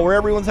dining hall where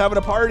everyone's having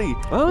a party.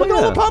 Oh, look at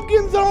all yeah. the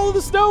pumpkins and all of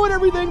the snow and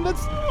everything.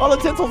 That's all the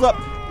tinsels up.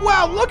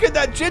 Wow, look at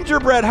that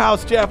gingerbread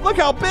house, Jeff. Look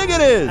how big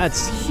it is.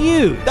 That's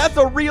huge. That's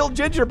a real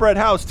gingerbread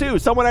house, too.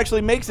 Someone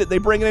actually makes it. They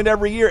bring it in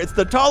every year. It's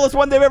the tallest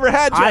one they've ever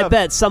had, Jeff. I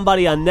bet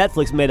somebody on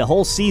Netflix made a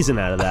whole season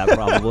out of that,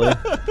 probably.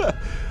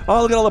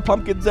 Oh, look at all the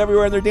pumpkins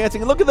everywhere, and they're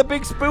dancing. And look at the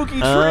big spooky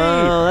tree.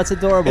 Oh, that's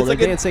adorable. It's They're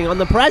like dancing on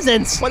the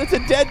presents. But it's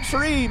a dead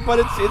tree, but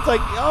it's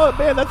like, oh,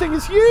 man, that thing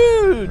is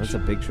huge. That's a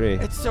big tree.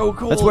 It's so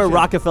cool. That's where Jeff.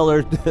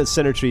 Rockefeller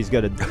center trees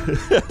go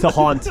to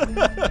haunt.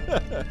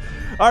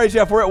 All right,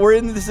 Jeff, we're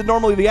in. This is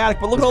normally the attic,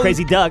 but look at all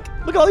Crazy these, duck.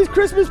 Look at all these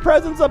Christmas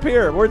presents up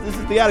here. This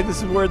is the attic.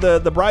 This is where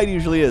the bride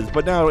usually is.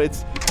 But now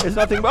it's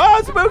nothing.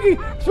 Oh, spooky!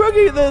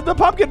 The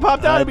pumpkin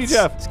popped out of me,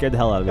 Jeff. Scared the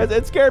hell out of me.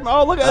 It scared me.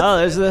 Oh, look at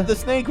there's the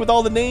snake with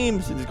all the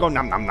names. It's going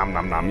nom nom nom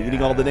nom nom,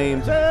 eating all the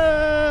names.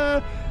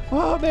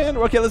 Oh man.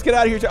 Okay, let's get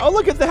out of here. Oh,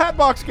 look, it's the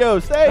Hatbox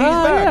Ghost. Hey, he's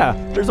back.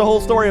 Yeah. There's a whole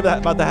story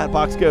about the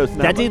Hatbox Ghost.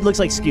 That dude looks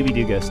like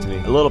Scooby-Doo Ghost to me.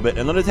 A little bit,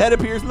 and then his head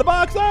appears in the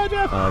box. Oh,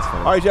 Jeff. Oh, that's funny.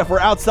 All right, Jeff, we're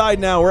outside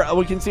now.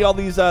 We can see all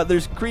these.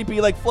 There's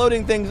creepy, like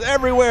floating things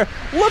everywhere.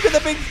 Look at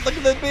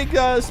the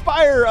big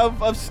spire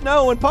of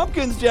snow and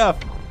pumpkins, Jeff.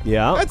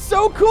 Yeah. That's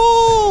so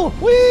cool.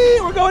 Whee!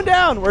 We're going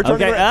down. We're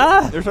turning Okay,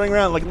 around. They're turning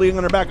around, like leaning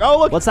on their back. Oh,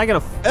 look. What's that gonna?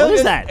 What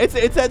is that?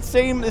 It's that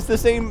same. It's the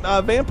same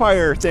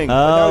vampire thing.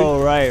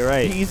 Oh,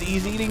 right.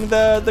 He's eating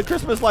the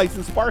Christmas lights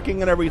and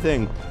sparking and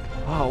everything.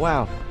 Oh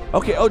wow.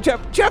 Okay. Oh,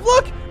 Jeff,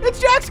 look! It's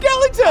Jack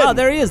Skellington. Oh,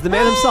 there he is, the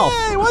man himself.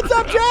 Hey, what's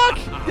up, Jack?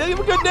 You have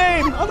a good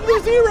name. Oh,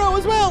 there's Zero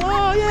as well.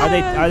 Oh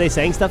yeah. Are they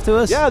saying stuff to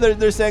us? Yeah,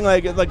 they're saying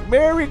like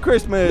Merry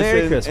Christmas,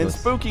 Merry and Christmas.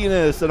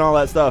 spookiness and all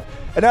that stuff.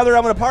 And now they're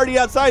having a party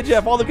outside,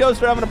 Jeff. All the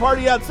ghosts are having a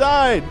party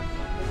outside.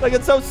 Like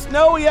it's so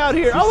snowy out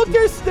here. Oh look,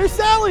 there's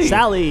Sally.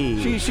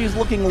 Sally. She's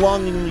looking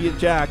longingly at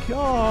Jack.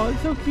 Oh,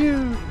 it's so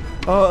cute.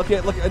 Oh, okay,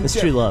 look. It's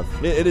true love.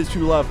 It is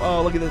true love.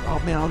 Oh, look at this. Oh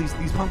man, all these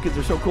pumpkins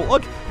are so cool.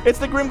 Look, it's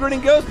the Grim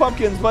Grinning Ghost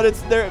pumpkins, but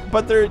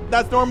they're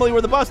that's normally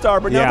where the busts are,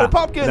 but now Yeah, they're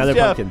pumpkins, now they're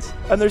Jeff. pumpkins.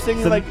 And they're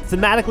singing like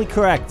thematically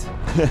correct.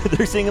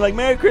 they're singing like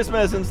Merry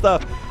Christmas and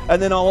stuff.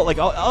 And then all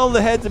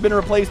the heads have been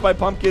replaced by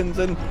pumpkins,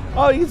 and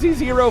you see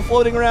Zero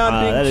floating around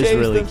that being is chased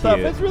really and stuff.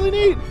 cute. It's really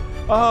neat.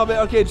 Oh man,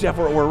 okay, Jeff,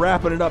 we're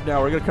wrapping it up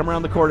now. We're gonna come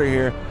around the corner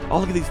here. Oh,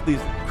 look at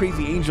these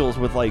crazy angels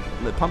with like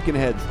the pumpkin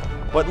heads.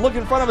 But look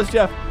in front of us,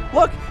 Jeff.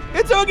 Look,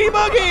 it's Oogie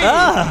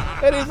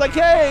Boogie! And he's like,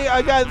 hey,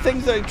 I got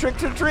things like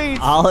tricks or treats.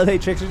 Holiday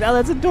tricks. Oh,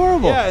 that's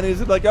adorable. Yeah, and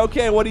he's like,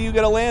 okay, what are you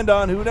gonna land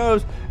on? Who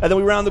knows? And then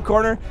we round the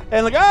corner,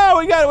 and like, oh,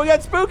 we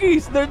got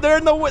spookies. They're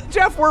in the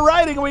Jeff. We're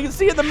riding, and we can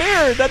see in the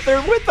mirror that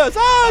they're with us.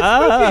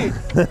 Oh, it's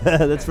spooky.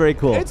 That's very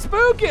cool. It's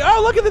spooky.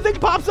 Oh, look at the thing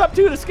pops up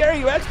too to scare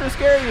you, extra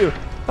scare you.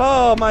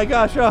 Oh my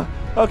gosh. Oh,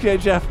 okay,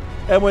 Jeff.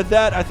 And with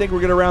that, I think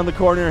we're gonna round the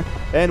corner,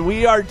 and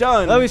we are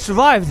done. Oh, we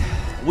survived.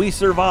 We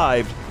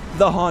survived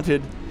the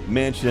Haunted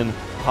Mansion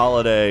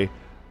holiday.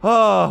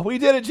 Oh, we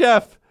did it,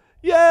 Jeff.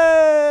 Yay!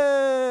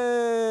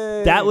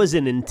 That was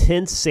an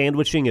intense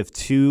sandwiching of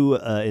two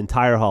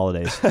entire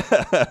holidays.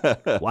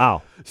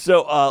 Wow.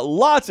 So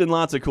lots and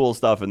lots of cool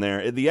stuff in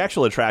there. The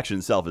actual attraction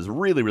itself is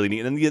really, really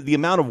neat. And the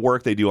amount of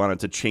work they do on it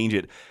to change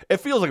it, it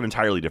feels like an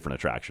entirely different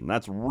attraction.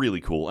 That's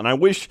really cool. And I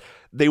wish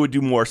they would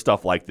do more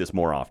stuff like this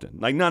more often.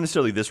 Like not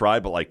necessarily this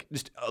ride, but like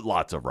just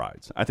lots of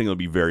rides. I think it would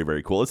be very,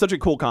 very cool. It's such a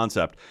cool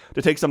concept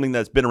to take something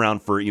that's been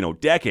around for,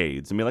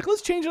 decades and be like,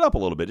 let's change it up a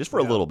little bit just for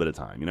a little bit of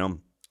time,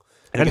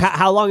 And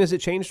how long has it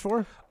changed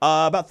for?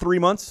 About 3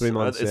 months. 3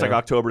 months, It's yeah. like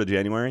October to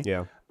January.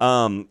 Yeah.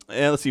 And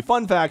let's see,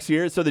 fun facts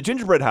here. So the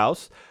gingerbread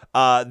house,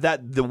 that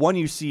the one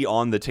you see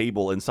on the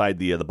table inside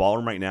the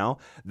ballroom right now,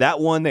 that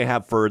one they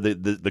have for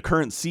the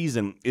current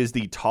season is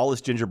the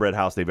tallest gingerbread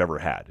house they've ever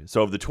had.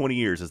 So of the 20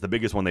 years, it's the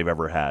biggest one they've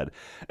ever had.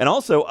 And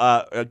also,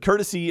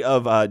 courtesy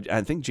of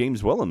I think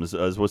James Willems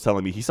was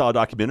telling me he saw a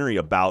documentary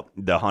about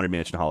the Haunted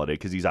Mansion holiday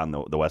because he's on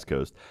the West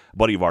Coast. A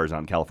buddy of ours out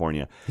in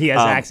California. He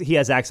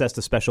has access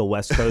to special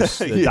West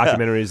Coast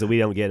documentaries that we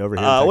don't get over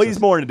here. In Well, Texas.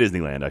 he's more into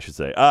Disneyland, I should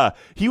say.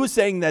 He was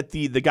saying that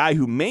the guy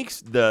who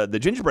makes the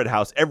gingerbread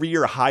house every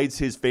year hides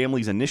his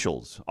family's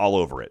initials all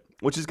over it,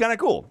 which is kind of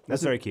cool.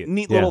 That's very cute.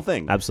 Neat Yeah, little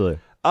thing. Absolutely.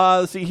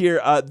 Let's see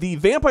here. The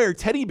vampire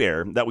teddy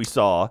bear that we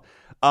saw,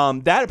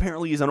 that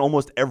apparently is in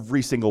almost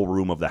every single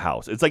room of the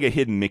house. It's like a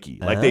hidden Mickey.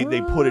 Like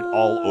they put it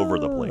all over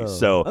the place.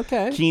 So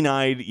okay.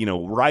 keen-eyed,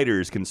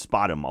 riders can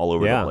spot him all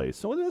over the place.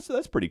 So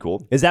that's pretty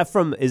cool. Is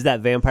that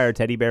vampire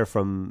teddy bear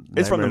from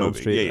It's from the Nightmare on Elm movie.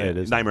 Street? Yeah. It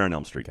is. Nightmare on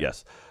Elm Street,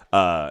 yes.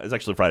 It's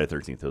actually Friday the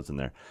 13th, so it's in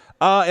there.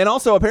 And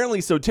also,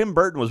 apparently, so Tim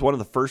Burton was one of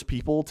the first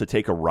people to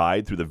take a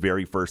ride through the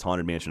very first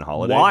Haunted Mansion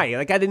holiday. Why?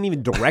 Like I didn't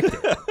even direct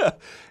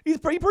it. He's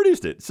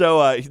produced it.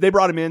 So they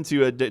brought him in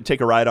to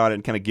take a ride on it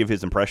and kind of give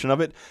his impression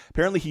of it.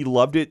 Apparently, he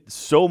loved it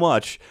so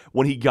much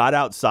when he got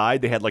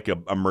outside, they had like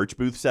a merch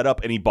booth set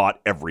up, and he bought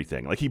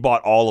everything. Like he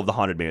bought all of the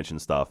Haunted Mansion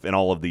stuff and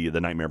all of the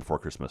Nightmare Before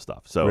Christmas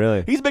stuff. So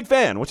really? He's a big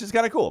fan, which is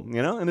kind of cool,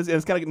 you know. And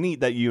it's kind of neat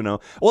that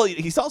Well,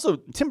 he's also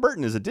Tim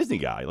Burton is a Disney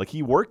guy. Like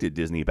he worked at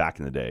Disney back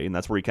in the day, and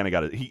that's where he kind of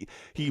got it.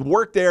 He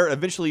worked there,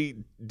 eventually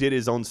did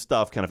his own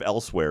stuff kind of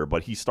elsewhere,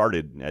 but he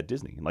started at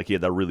Disney. Like he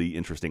had that really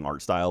interesting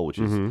art style, which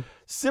is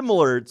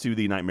similar to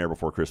the Nightmare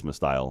Before Christmas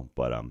style,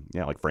 but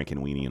like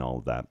Frankenweenie and all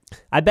of that.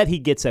 I bet he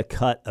gets a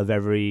cut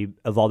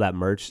of all that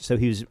merch, so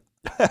he was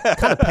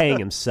kind of paying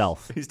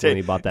himself when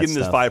he bought that getting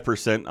stuff. His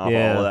 5% off all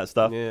of that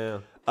stuff. Yeah.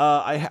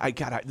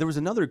 There was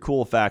another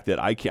cool fact that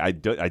I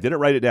didn't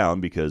write it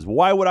down because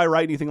why would I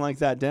write anything like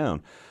that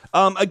down?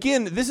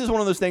 Again, this is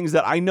one of those things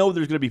that I know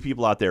there's going to be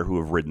people out there who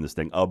have ridden this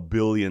thing a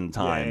billion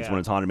times when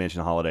it's Haunted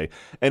Mansion Holiday.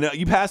 And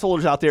you pass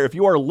holders out there, if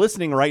you are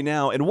listening right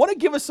now and want to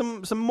give us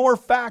some more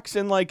facts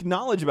and like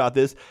knowledge about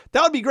this,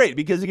 that would be great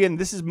because again,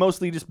 this is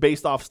mostly just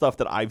based off stuff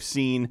that I've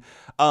seen.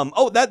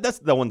 That's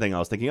the one thing I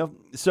was thinking of.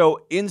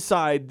 So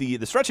inside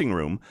the stretching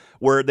room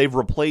where they've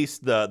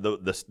replaced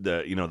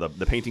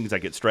the paintings that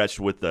get stretched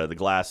with the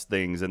glass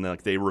things and then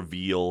like they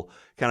reveal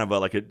kind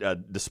of a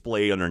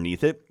display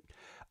underneath it.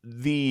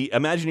 The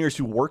Imagineers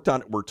who worked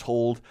on it were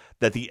told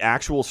that the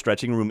actual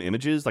stretching room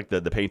images, like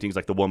the paintings,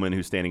 like the woman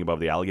who's standing above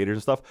the alligators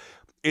and stuff,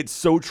 it's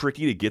so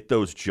tricky to get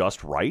those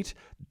just right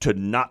to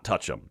not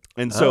touch them.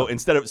 And so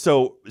instead of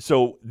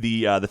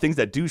the things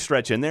that do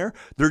stretch in there,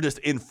 they're just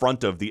in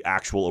front of the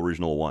actual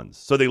original ones.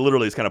 So they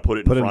literally just kind of put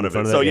it in front of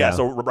it. So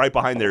so right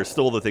behind there is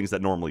still the things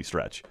that normally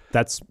stretch.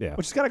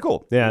 Which is kind of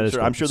cool. Yeah,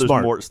 I'm sure there's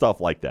more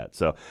stuff like that.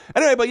 So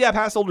anyway, but yeah,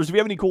 pass holders, if you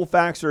have any cool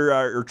facts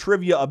or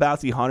trivia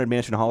about the Haunted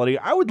Mansion Holiday,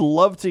 I would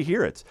love to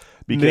hear it.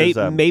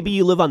 Because maybe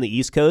you live on the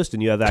East Coast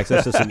and you have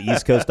access to some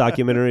East Coast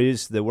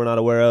documentaries that we're not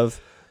aware of.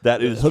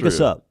 That is Hook true.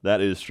 us up.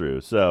 That is true.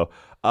 So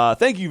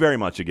thank you very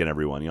much again,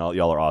 everyone.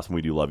 Y'all are awesome.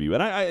 We do love you.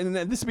 And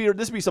this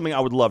would be something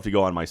I would love to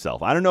go on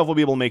myself. I don't know if we'll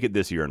be able to make it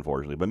this year,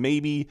 unfortunately, but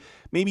maybe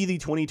the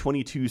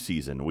 2022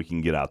 season we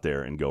can get out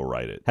there and go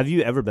ride it. Have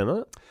you ever been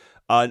on it?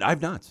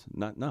 I've not.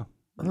 No.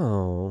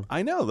 Oh,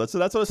 I know. That's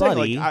what I was saying.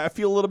 Like, I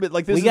feel a little bit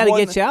like this. We got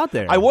to get you out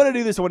there. I want to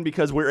do this one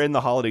because we're in the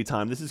holiday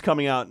time. This is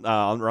coming out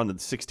around the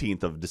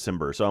 16th of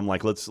December. So I'm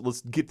like, let's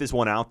get this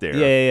one out there.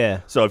 Yeah.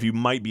 So if you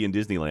might be in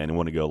Disneyland and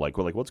want to go, like,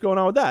 what's going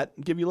on with that?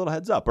 Give you a little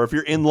heads up. Or if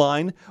you're in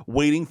line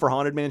waiting for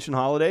Haunted Mansion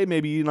Holiday,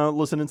 maybe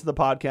listening to the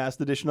podcast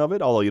edition of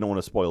it. Although you don't want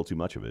to spoil too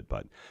much of it,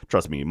 but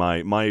trust me,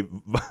 my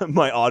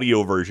my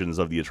audio versions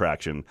of the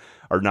attraction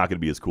are not going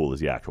to be as cool as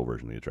the actual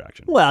version of the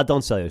attraction. Well,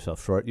 don't sell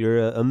yourself short.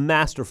 You're a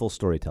masterful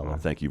storyteller.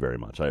 Thank you very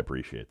much. I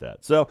appreciate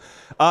that. So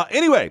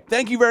anyway,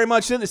 thank you very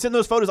much. Send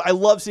those photos. I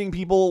love seeing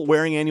people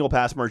wearing annual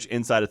pass merch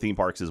inside of theme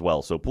parks as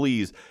well. So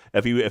please,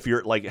 if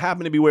you're like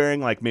happen to be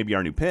wearing like maybe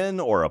our new pin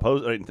or a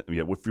poster,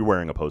 if you're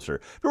wearing a poster,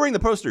 if you're wearing the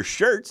poster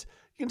shirts,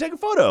 you can take a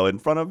photo in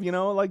front of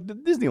like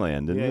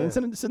Disneyland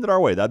and send it our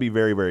way. That'd be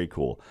very, very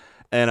cool.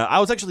 And I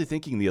was actually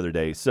thinking the other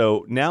day.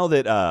 So now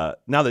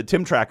that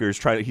Tim Tracker's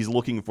he's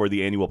looking for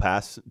the annual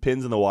pass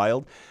pins in the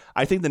wild.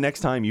 I think the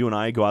next time you and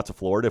I go out to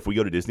Florida, if we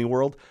go to Disney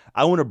World,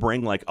 I want to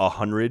bring like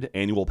 100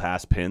 annual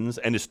pass pins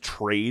and just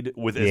trade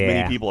with as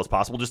many people as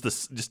possible, just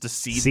to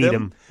seed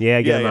them.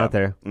 Yeah, get them out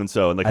there. And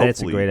so, like,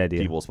 that's a hopefully, great idea.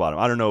 people will spot them.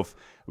 I don't know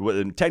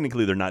if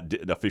technically they're not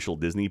official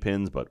Disney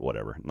pins, but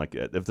whatever. Like,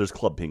 if there's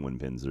Club Penguin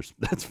pins,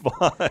 that's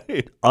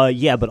fine.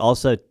 Yeah, but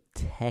also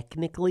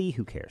technically,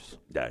 who cares?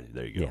 Yeah,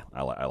 there you go. Yeah.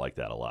 I like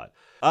that a lot.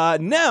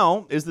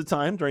 Now is the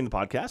time during the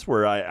podcast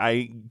where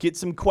I get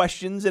some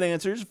questions and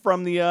answers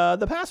from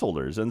the pass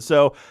holders. And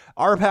so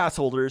our pass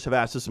holders have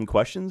asked us some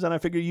questions, and I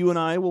figure you and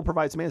I will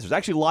provide some answers.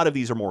 Actually, a lot of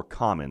these are more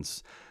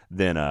comments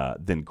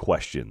than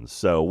questions.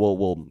 So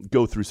we'll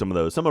go through some of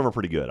those. Some of them are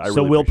pretty good.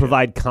 So we'll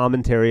provide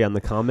commentary on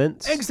the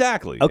comments?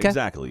 Exactly. Okay.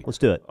 Exactly. Let's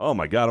do it. Oh,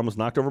 my God. I almost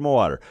knocked over my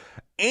water.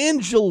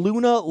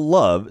 Angeluna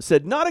Love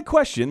said, not a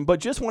question, but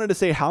just wanted to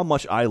say how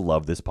much I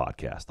love this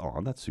podcast. Oh,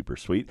 that's super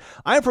sweet.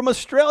 I'm from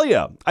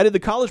Australia. I did the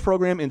college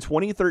program in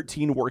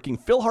 2013 working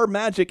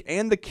PhilharMagic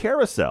and the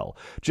Carousel.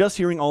 Just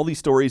hearing all these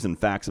stories and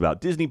facts about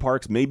Disney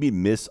parks made me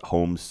miss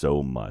home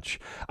so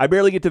much. I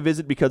barely get to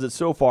visit because it's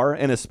so far,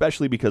 and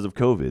especially because of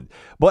COVID.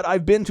 But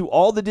I've been to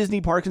all the Disney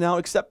parks now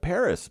except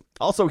Paris.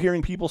 Also,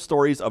 hearing people's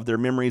stories of their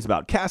memories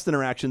about cast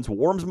interactions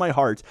warms my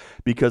heart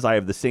because I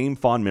have the same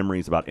fond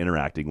memories about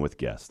interacting with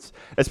guests,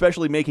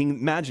 especially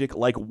making magic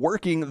like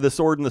working the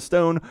Sword in the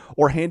Stone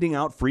or handing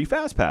out free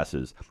fast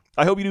passes.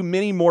 I hope you do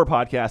many more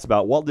podcasts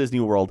about Walt Disney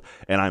World,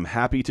 and I'm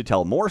happy to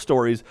tell more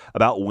stories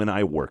about when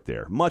I worked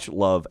there. Much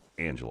love,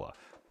 Angela.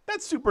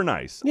 That's super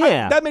nice.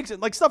 Yeah. That makes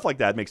it, like, stuff like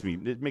that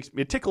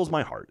it tickles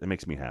my heart. It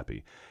makes me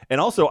happy. And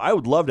also, I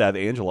would love to have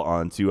Angela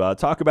on to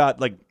talk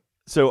about, like,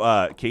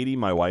 so Katie,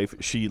 my wife,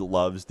 she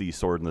loves the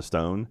Sword in the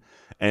Stone,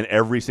 and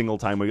every single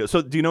time we go.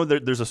 So do you know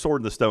there's a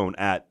Sword in the Stone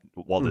at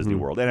Walt Disney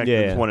World, and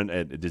there's one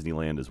at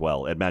Disneyland as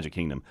well, at Magic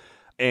Kingdom,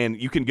 and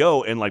you can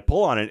go and like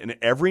pull on it, and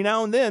every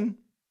now and then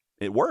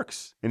it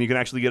works, and you can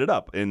actually get it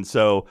up. And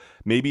so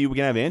maybe we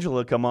can have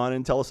Angela come on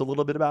and tell us a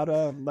little bit about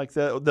like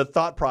the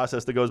thought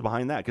process that goes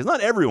behind that, because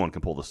not everyone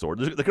can pull the sword.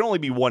 There can only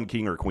be one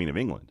king or queen of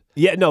England.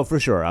 Yeah, no, for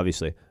sure,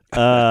 obviously.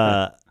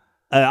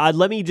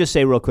 Let me just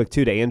say real quick,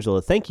 too, to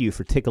Angela, thank you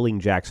for tickling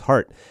Jack's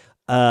heart.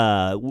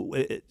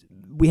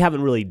 We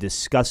haven't really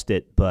discussed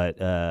it, but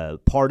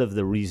part of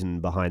the reason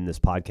behind this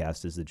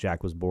podcast is that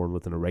Jack was born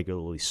with an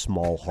irregularly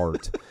small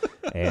heart,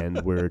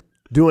 and we're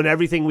doing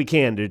everything we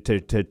can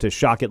to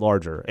shock it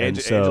larger. And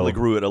so, Angela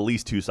grew it at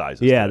least 2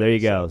 sizes. Yeah, today, there you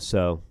go.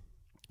 So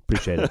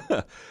appreciate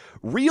it.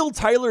 Real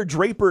Tyler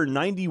Draper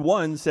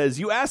 91 says,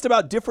 you asked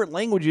about different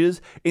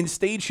languages in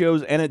stage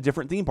shows and at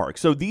different theme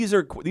parks. So these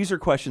are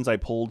questions I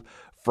pulled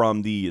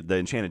from the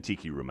Enchanted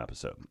Tiki Room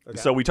episode. Okay.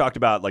 So we talked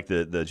about like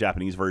the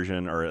Japanese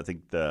version, or I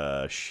think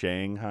the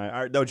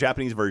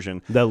Japanese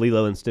version. The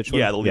Lilo and Stitch one?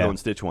 Yeah, the Lilo and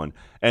Stitch one.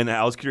 And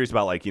I was curious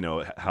about like,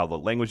 how the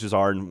languages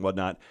are and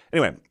whatnot.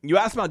 Anyway, you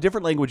asked about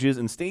different languages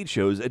and stage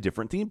shows at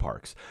different theme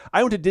parks.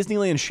 I went to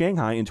Disneyland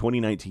Shanghai in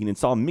 2019 and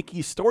saw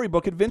Mickey's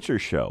Storybook Adventure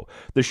show.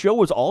 The show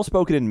was all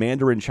spoken in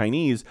Mandarin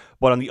Chinese,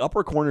 but on the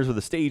upper corners of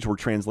the stage were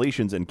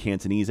translations in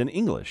Cantonese and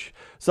English.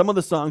 Some of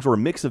the songs were a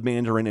mix of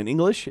Mandarin and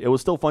English. It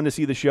was still fun to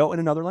see the show in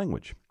another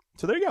language.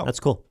 So there you go. That's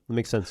cool. That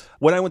makes sense.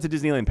 When I went to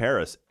Disneyland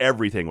Paris,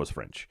 everything was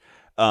French.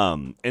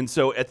 And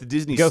so at the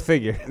Disney... Go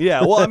figure.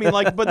 Yeah, well, I mean,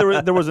 like, but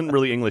there wasn't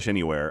really English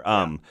anywhere.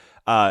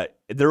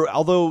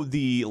 Although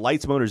the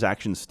Lights, Motors,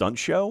 Action stunt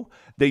show,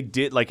 they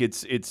did, like,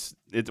 it's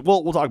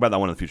we'll talk about that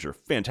one in the future.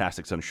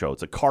 Fantastic stunt show.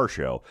 It's a car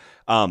show.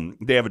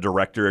 They have a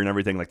director and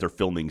everything, like they're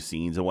filming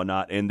scenes and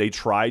whatnot. And they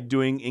tried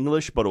doing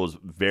English, but it was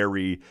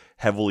very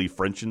heavily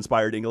French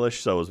inspired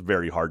English, so it was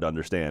very hard to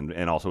understand.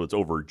 And also, it's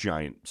over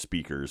giant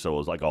speakers, so it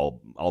was like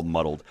all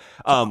muddled.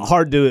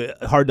 Hard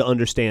to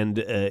understand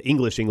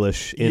English in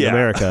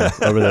America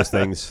over those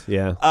things.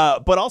 Yeah.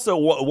 But also,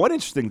 one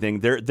interesting thing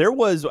there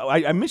was,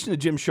 I mentioned to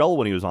Jim Shull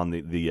when he was on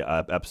the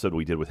episode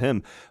we did with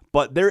him,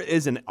 but there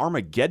is an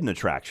Armageddon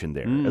attraction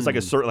there. It's like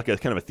a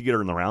kind of a theater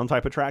in the round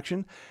type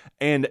attraction,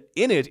 and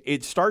in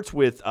it starts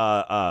with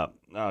Michael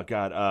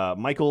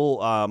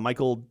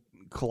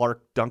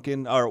Clark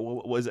Duncan, or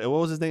what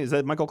was his name? Is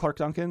that Michael Clark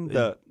Duncan,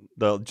 the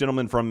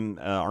gentleman from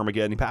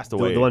Armageddon? He passed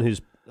away. The one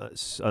who's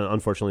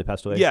unfortunately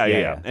passed away.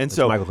 Yeah. And it's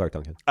so Michael Clark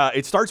Duncan.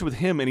 It starts with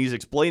him, and he's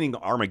explaining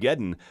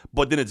Armageddon,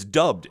 but then it's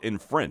dubbed in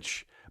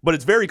French. But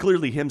it's very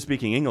clearly him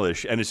speaking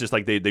English, and it's just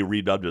like they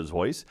redubbed his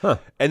voice. Huh.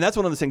 And that's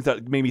one of the things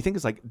that made me think,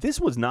 is like, this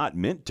was not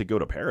meant to go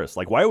to Paris.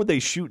 Like, why would they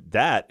shoot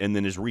that and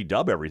then just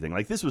redub everything?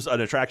 Like, this was an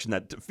attraction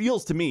that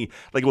feels to me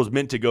like it was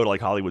meant to go to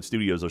like Hollywood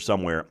Studios or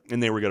somewhere,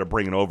 and they were going to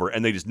bring it over,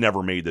 and they just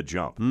never made the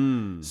jump.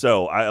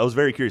 So I was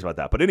very curious about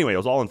that. But anyway, it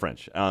was all in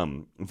French.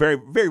 Very,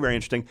 very, very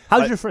interesting.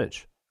 How's your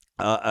French?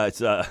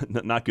 It's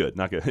not good.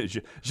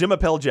 Je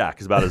m'appelle Jack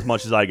is about as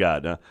much as I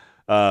got.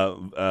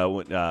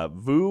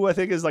 Vous, I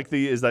think, is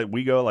that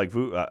we go like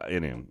vous,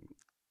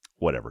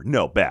 whatever.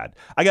 No, bad.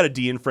 I got a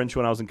D in French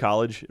when I was in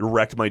college. It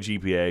wrecked my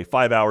GPA.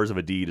 5 hours of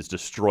a D just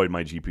destroyed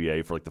my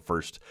GPA for like the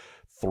first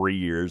 3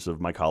 years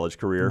of my college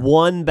career.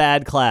 One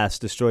bad class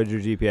destroyed your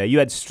GPA. You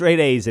had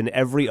straight A's in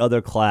every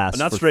other class.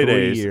 Not for straight 3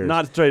 A's. years.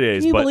 Not straight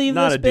A's, Can you but believe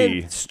not this, a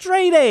D. Ben?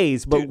 Straight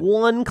A's, but Dude,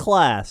 one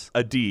class.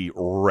 A D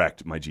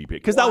wrecked my GPA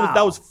because Wow.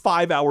 that was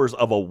 5 hours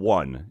of a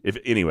 1.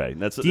 Anyway,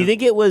 that's. Do you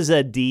think it was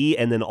a D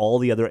and then all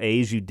the other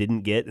A's you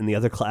didn't get in the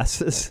other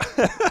classes?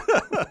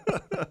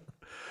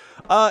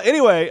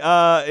 Anyway,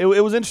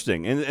 it was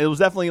interesting, and it was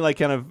definitely like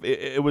kind of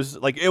it was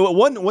like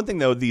one thing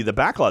though, the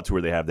backlot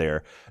tour they have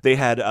there, they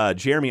had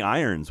Jeremy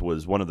Irons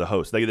was one of the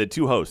hosts. They had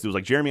 2 hosts. It was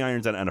like Jeremy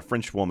Irons and a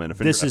French woman, a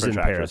French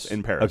actress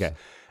in Paris. Okay.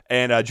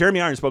 And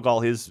Jeremy Irons spoke all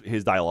his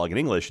dialogue in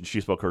English, and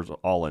she spoke hers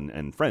all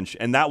in French,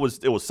 and it was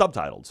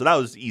subtitled, so that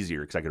was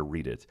easier because I could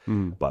read it.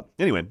 But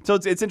anyway, so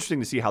it's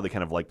interesting to see how they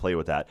kind of like play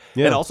with that.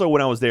 Yeah. And also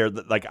when I was there,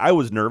 like I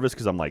was nervous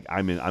because I'm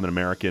an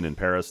American in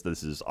Paris.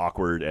 This is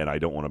awkward, and I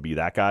don't want to be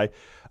that guy.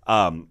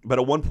 But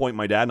at one point,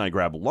 my dad and I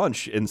grabbed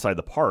lunch inside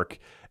the park,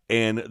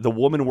 and the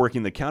woman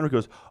working the counter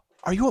goes,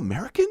 "Are you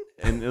American?"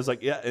 And it was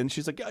like, yeah. And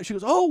she's like, yeah. She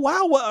goes, "Oh,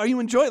 wow. What are you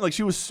enjoying?" Like,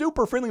 she was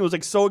super friendly. Was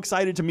like so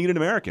excited to meet an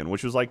American,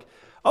 which was like,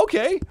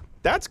 okay,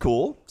 that's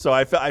cool. So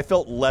I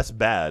felt less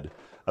bad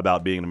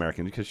about being an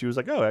American because she was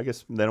like, oh, I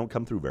guess they don't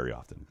come through very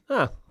often.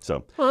 Huh.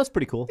 So, well, that's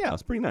pretty cool. Yeah,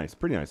 it's pretty nice.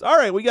 Pretty nice. All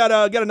right, we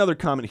got another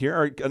comment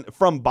here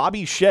from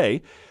Bobby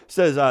Shea.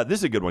 Says,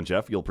 this is a good one,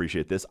 Jeff. You'll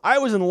appreciate this. I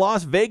was in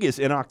Las Vegas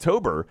in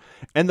October,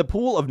 and the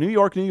Pool of New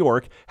York, New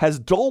York has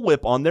Dole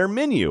Whip on their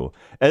menu.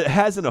 It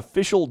has an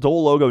official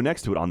Dole logo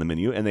next to it on the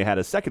menu, and they had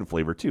a second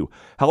flavor, too.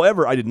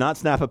 However, I did not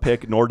snap a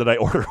pic, nor did I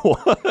order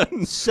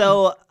one.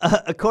 So,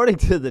 according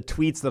to the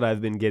tweets that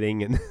I've been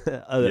getting and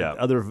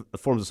other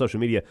forms of social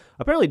media,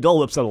 apparently Dole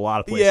Whip's on a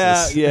lot of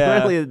places. Yeah.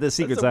 Apparently the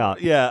secret's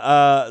out.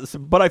 Yeah,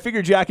 but I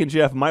figured Jack and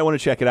Jeff might want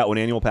to check it out when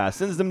Annual Pass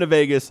sends them to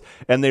Vegas,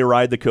 and they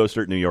ride the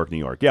coaster at New York, New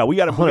York. Yeah, we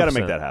got to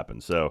make that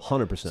happen. So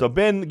 100%. So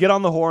Ben, get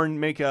on the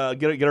horn,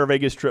 get our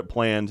Vegas trip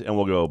planned, and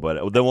we'll go.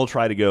 But then we'll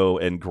try to go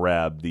and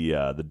grab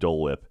the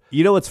Dole Whip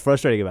You know what's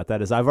frustrating about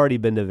that is I've already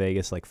been to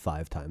Vegas like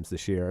 5 times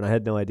this year, and I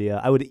had no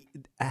idea. I would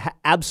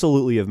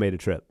absolutely have made a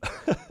trip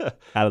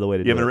out of the way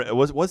to do it.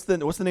 What's the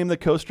name of the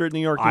coaster at New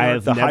York? I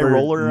have the High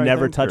Roller.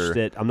 Never touched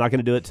it. I'm not going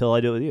to do it till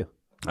I do it with you.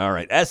 All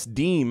right. S.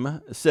 Deem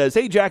says,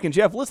 "Hey, Jack and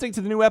Jeff, listening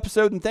to the new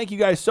episode, and thank you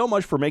guys so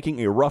much for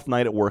making a rough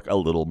night at work a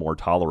little more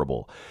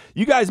tolerable.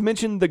 You guys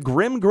mentioned the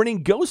Grim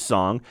Grinning Ghost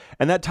song,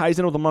 and that ties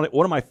in with one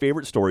of my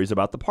favorite stories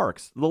about the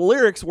parks. The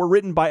lyrics were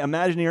written by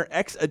Imagineer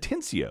X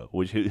Atencio,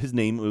 which his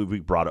name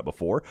we brought up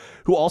before,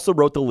 who also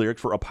wrote the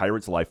lyrics for A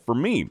Pirate's Life for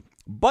Me.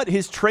 But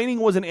his training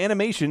was in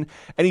animation,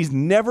 and he's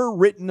never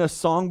written a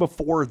song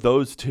before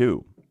those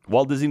two.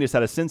 Walt Disney just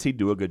had a sense he'd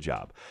do a good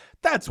job.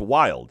 That's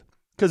wild.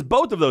 Because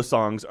both of those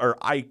songs are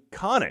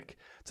iconic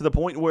to the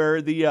point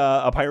where the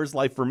A Pirate's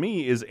Life for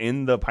Me is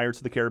in the Pirates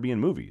of the Caribbean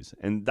movies.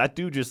 And that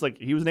dude just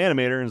he was an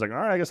animator and was like, all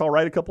right, I guess I'll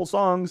write a couple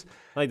songs.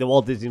 Like the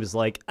Walt Disney was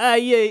like, yeah,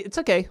 it's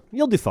okay.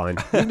 You'll do fine.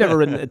 You've never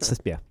written it.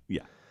 Yeah. Yeah.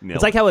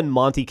 It's like how in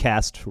Monty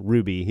cast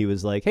Ruby, he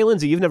was like, hey,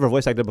 Lindsay, you've never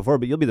voice acted before,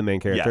 but you'll be the main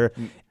character.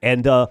 Yeah.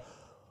 And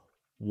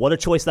what a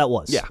choice that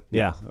was.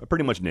 Yeah.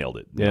 Pretty much nailed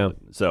it.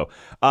 So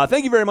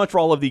thank you very much for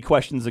all of the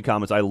questions and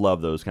comments. I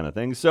love those kind of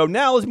things. So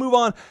now let's move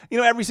on.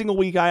 Every single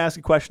week I ask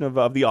a question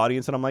of the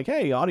audience, and I'm like,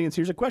 hey, audience,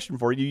 here's a question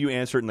for you. You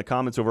answer it in the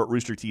comments over at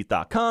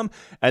roosterteeth.com.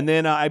 And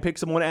then I pick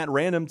someone at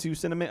random to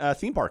send a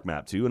theme park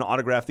map to, an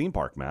autographed theme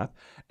park map.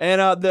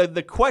 And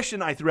the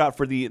question I threw out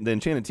for the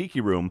Enchanted Tiki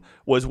Room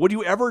was, would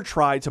you ever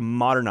try to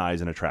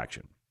modernize an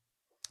attraction?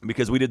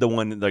 Because we did the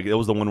one, it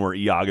was the one where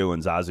Iago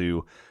and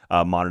Zazu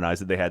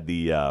modernized it. They had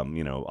the,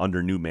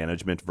 under new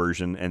management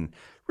version, and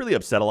really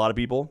upset a lot of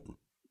people.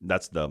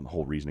 That's the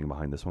whole reasoning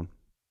behind this one.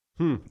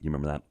 You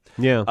remember that?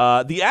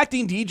 Yeah. The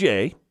acting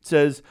DJ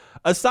says,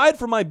 aside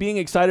from my being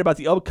excited about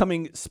the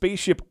upcoming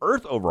Spaceship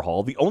Earth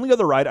overhaul, the only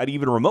other ride I'd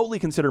even remotely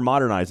consider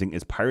modernizing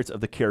is Pirates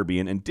of the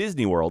Caribbean and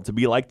Disney World to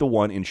be like the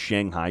one in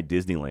Shanghai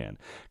Disneyland,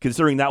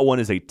 considering that one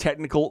is a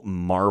technical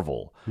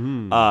marvel.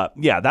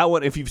 That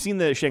one, if you've seen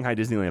the Shanghai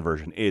Disneyland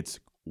version,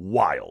 it's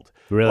wild.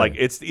 Really?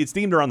 It's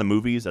themed around the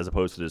movies as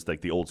opposed to just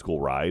the old school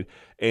ride.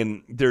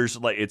 And there's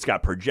it's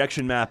got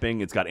projection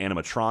mapping, it's got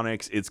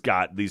animatronics, it's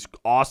got these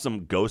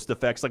awesome ghost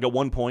effects. At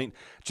one point,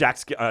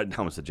 Jack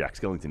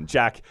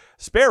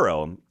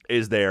Sparrow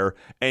is there,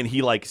 and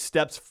he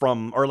steps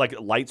from, or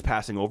lights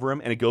passing over him,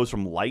 and it goes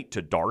from light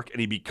to dark, and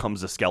he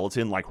becomes a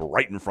skeleton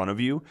right in front of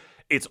you.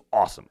 It's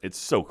awesome. It's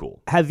so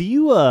cool. Have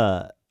you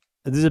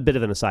this is a bit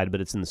of an aside, but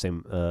it's in the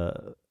same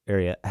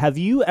area. Have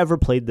you ever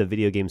played the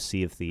video game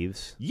Sea of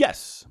Thieves?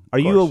 Yes. Are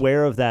you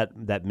aware of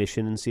that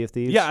mission in Sea of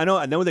Thieves? Yeah, I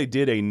know they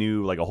did a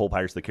new a whole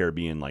Pirates of the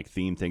Caribbean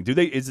theme thing. Do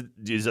they? Is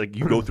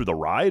you go through the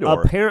ride,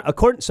 or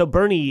so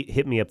Bernie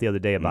hit me up the other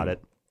day about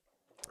it.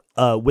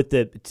 With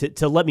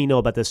to let me know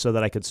about this so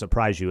that I could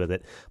surprise you with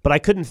it, but I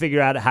couldn't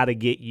figure out how to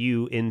get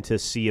you into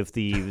Sea of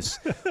Thieves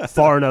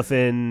far enough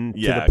in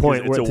to the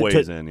point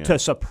where to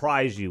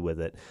surprise you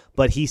with it.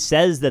 But he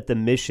says that the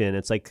mission,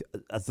 it's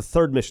the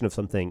third mission of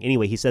something.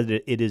 Anyway, he said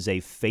that it is a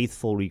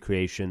faithful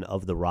recreation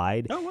of the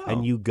ride,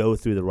 and you go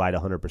through the ride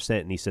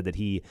 100%. And he said that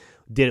he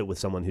did it with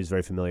someone who's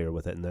very familiar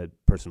with it, and the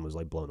person was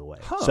blown away.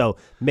 So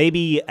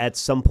maybe at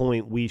some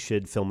point we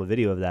should film a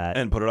video of that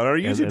and put it on our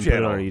YouTube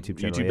channel.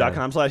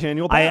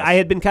 YouTube.com/annualpass. I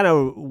had been kind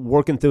of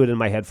working through it in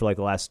my head for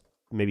the last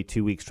maybe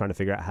 2 weeks, trying to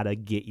figure out how to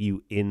get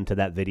you into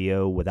that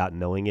video without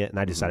knowing it, and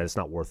I decided it's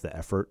not worth the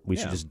effort. We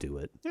should just do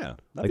it. Yeah,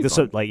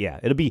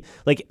 it'll be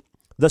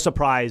the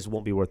surprise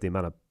won't be worth the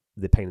amount of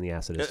the pain in the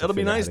ass it is. It'll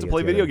be nice to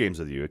play video games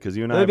with you, because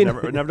you and I have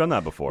never done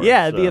that before.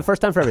 Yeah, it'd be a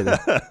first time for everything.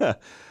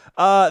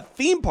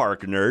 Theme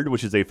Park Nerd,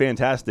 which is a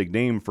fantastic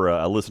name for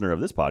a listener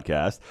of this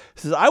podcast,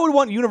 says, I would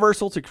want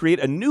Universal to create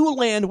a new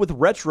land with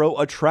retro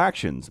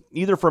attractions,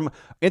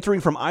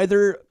 entering from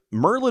either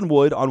Merlin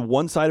Wood on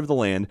one side of the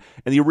land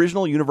and the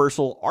original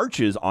Universal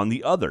Arches on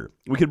the other.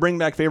 We could bring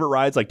back favorite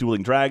rides like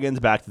Dueling Dragons,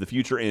 Back to the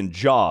Future, and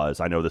Jaws.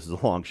 I know this is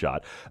a long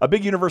shot. A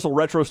big Universal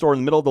retro store in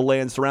the middle of the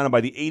land surrounded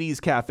by the 80s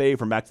cafe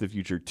from Back to the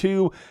Future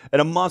 2,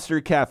 and a monster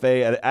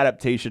cafe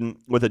adaptation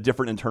with a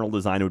different internal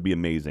design would be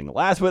amazing.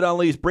 Last but not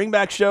least, bring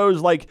back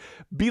shows like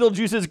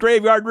Beetlejuice's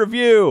Graveyard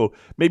Review,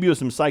 maybe with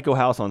some Psycho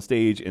House on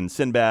stage and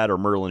Sinbad or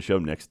Merlin show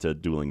next to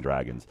Dueling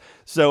Dragons.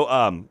 So,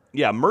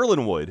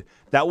 Merlin Wood,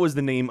 that was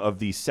the name of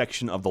the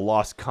section of the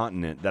Lost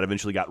Continent that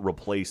eventually got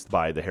replaced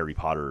by the Harry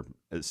Potter,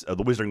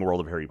 the Wizarding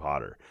World of Harry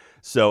Potter.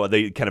 So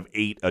they kind of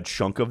ate a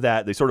chunk of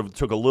that. They sort of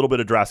took a little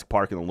bit of Jurassic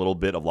Park and a little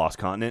bit of Lost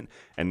Continent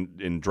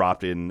and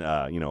dropped in,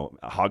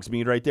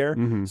 Hogsmeade right there.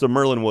 Mm-hmm. So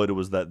Merlin Wood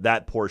was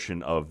that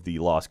portion of the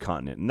Lost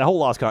Continent. And the whole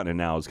Lost Continent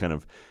now is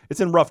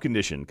it's in rough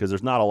condition because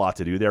there's not a lot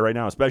to do there right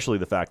now, especially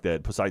the fact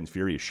that Poseidon's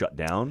Fury is shut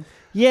down.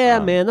 Yeah,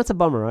 man, that's a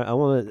bummer. I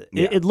want to.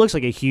 Yeah. It looks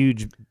like a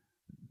huge,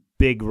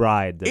 big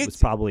ride that was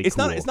probably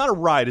cool. It's not a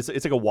ride. It's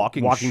like a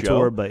walking show.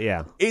 Tour, but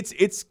yeah,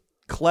 it's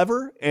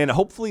clever, and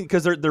hopefully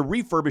because they're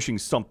refurbishing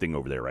something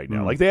over there right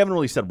now. They haven't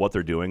really said what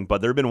they're doing,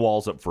 but there have been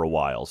walls up for a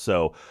while.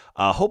 So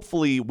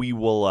hopefully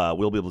we'll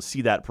be able to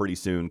see that pretty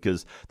soon.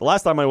 Because the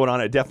last time I went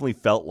on, it definitely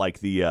felt like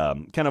the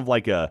kind of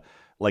like a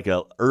like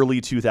a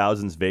early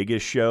 2000s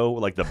Vegas show,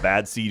 like the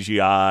bad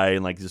CGI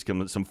and like just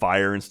some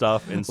fire and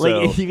stuff. And so,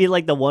 like you mean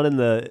like the one in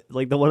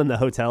the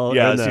hotel,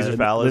 yeah, in the Caesar's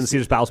Palace, in the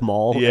Caesar's Palace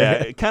Mall. Yeah,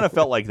 it kind of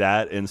felt like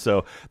that. And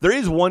so there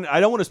is one. I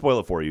don't want to spoil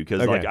it for you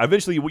because like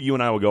eventually you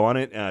and I will go on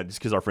it just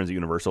because our friends at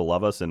Universal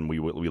love us and we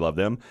love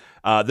them.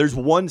 There's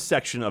one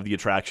section of the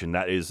attraction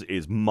that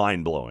is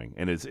mind blowing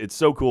and it's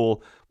so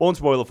cool. Won't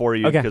spoil it for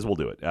you because we'll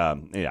do it.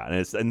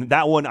 Yeah, and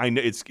that one I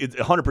know it's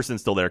 100%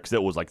 still there because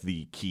it was like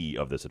the key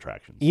of this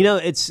attraction. So. You know,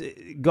 it's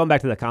going back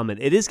to that comment.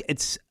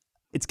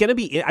 It's going to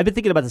be. I've been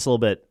thinking about this a little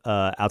bit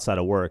outside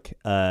of work,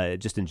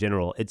 just in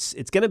general. It's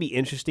going to be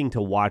interesting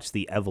to watch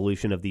the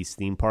evolution of these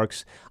theme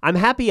parks. I'm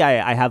happy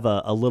I have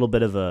a little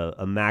bit of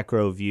a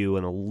macro view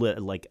and a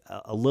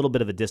little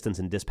bit of a distance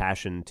and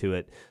dispassion to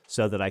it,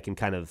 so that I can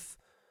kind of,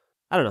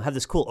 I don't know, have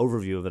this cool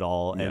overview of it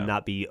all and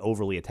not be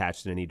overly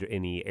attached in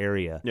any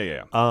area.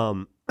 Yeah.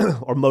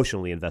 Or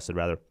emotionally invested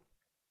rather.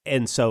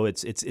 And so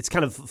it's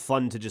kind of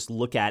fun to just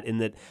look at. In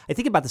that, I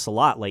think about this a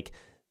lot. Like,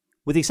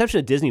 with the exception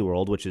of Disney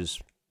World, which is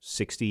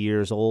 60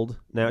 years old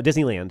now.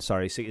 Disneyland,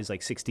 sorry, is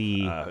like 60.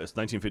 It's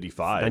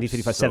 1955.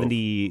 1955, so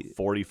 70.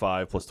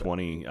 45 plus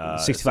 20.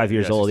 65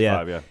 years old,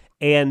 65, yeah.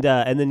 And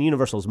then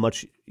Universal is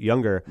much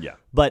younger. Yeah.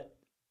 But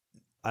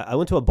I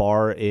went to a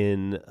bar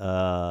in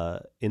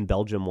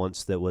Belgium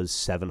once that was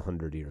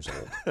 700 years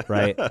old,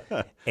 right?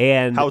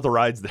 And how are the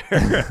rides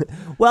there?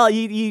 Well,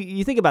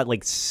 you think about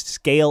like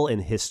scale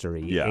and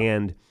history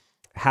and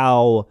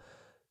how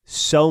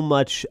so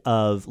much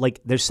of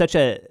like there's such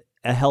a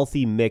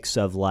healthy mix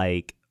of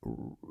like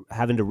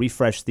having to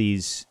refresh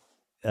these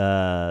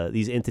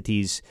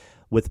entities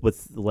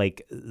with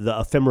like the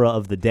ephemera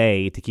of the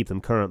day to keep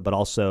them current, but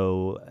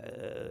also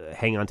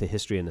hang on to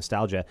history and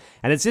nostalgia.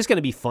 And it's just going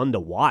to be fun to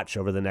watch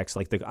over the next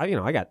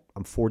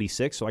I'm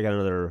 46, so I got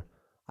another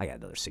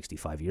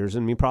 65 years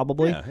in me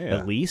probably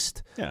at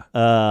least. Yeah.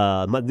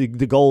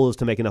 The goal is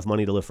to make enough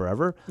money to live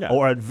forever,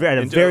 or at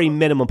a very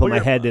minimum put my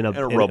head in a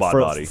robot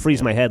body,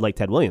 freeze my head like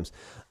Ted Williams.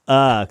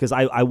 Because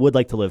I would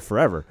like to live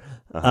forever.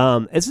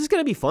 It's just going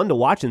to be fun to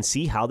watch and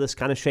see how this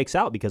kind of shakes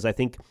out, because I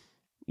think,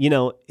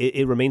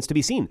 it remains to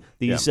be seen.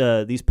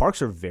 These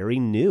parks are very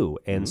new,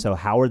 and so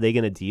how are they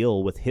going to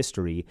deal with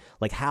history?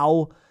 Like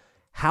how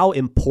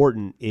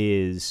important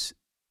is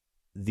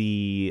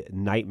the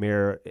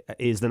Nightmare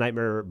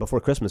Before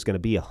Christmas going to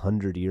be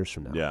 100 years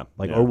from now? Yeah.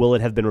 Or will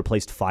it have been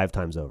replaced 5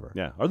 times over?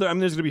 Yeah. There's going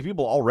to be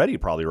people already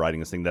probably riding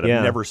this thing that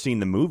have never seen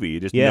the movie,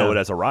 just know it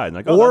as a ride. And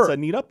like, that's a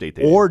neat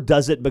update. Or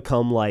does it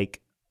become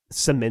like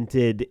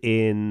cemented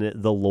in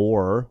the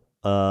lore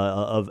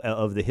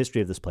of the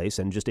history of this place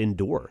and just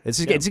endure?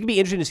 It's going to be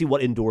interesting to see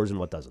what endures and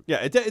what doesn't. Yeah,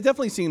 it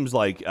definitely seems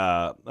like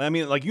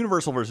like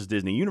Universal versus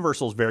Disney.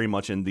 Universal's very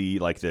much in the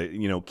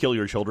kill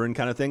your children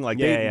kind of thing. Like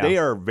they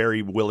are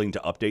very willing to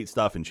update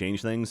stuff and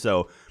change things.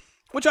 So,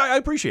 which I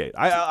appreciate.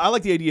 I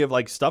like the idea of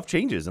like stuff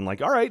changes and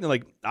like, all right, and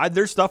like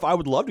there's stuff I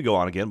would love to go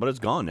on again, but it's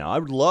gone now. I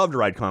would love to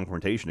ride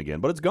Confrontation again,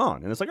 but it's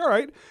gone. And it's like, all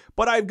right,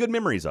 but I have good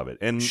memories of it.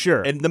 And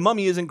sure. And the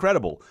Mummy is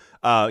incredible.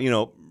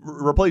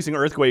 Replacing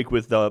Earthquake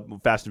with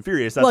Fast and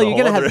Furious. That's you're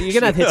gonna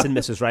have hits and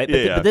misses, right?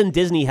 But then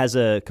Disney has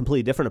a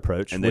completely different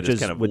approach, and which is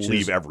kind of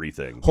leave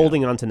everything,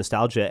 holding on to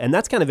nostalgia, and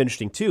that's kind of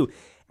interesting too.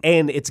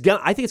 And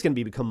I think it's gonna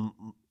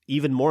become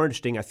even more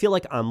interesting. I feel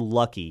like I'm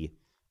lucky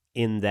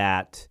in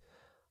that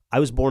I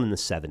was born in the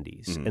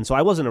 70s, and so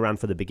I wasn't around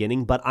for the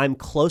beginning, but I'm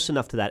close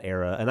enough to that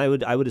era, and I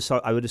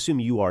would assume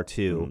you are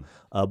too,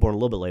 born a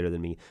little bit later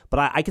than me.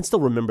 But I can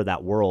still remember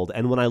that world,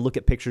 and when I look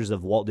at pictures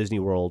of Walt Disney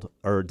World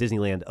or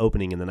Disneyland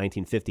opening in the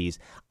 1950s,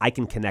 I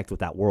can connect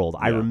with that world.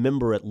 Yeah. I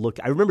remember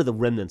the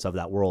remnants of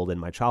that world in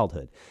my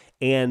childhood,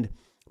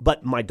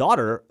 but my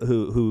daughter,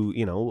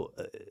 who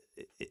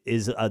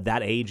is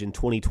that age in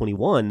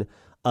 2021.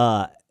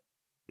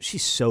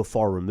 She's so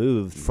far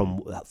removed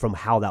from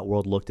how that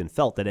world looked and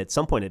felt that at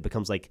some point it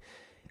becomes like,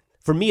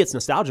 for me, it's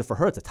nostalgia. For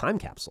her, it's a time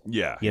capsule.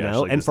 Yeah,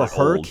 and for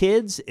her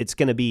kids, it's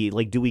going to be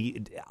like,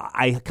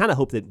 I kind of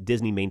hope that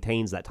Disney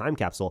maintains that time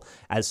capsule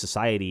as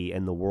society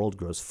and the world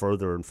grows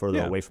further and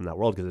further away from that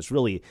world, because it's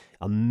really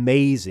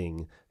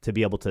amazing to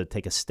be able to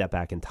take a step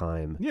back in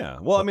time. Yeah,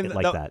 well, I mean,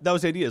 that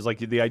was the idea. Is like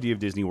the idea of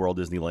Disney World,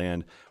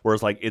 Disneyland, where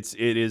it's like it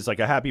is like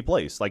a happy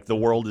place. Like the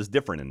world is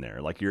different in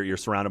there. Like you're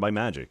surrounded by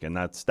magic, and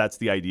that's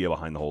the idea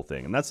behind the whole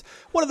thing. And that's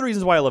one of the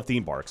reasons why I love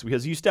theme parks,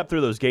 because you step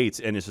through those gates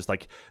and it's just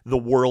like the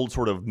world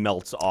sort of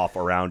melts off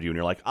around you, and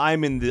you're like,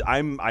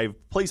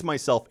 I've placed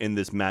myself in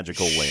this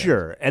magical land.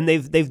 Sure, and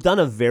they've done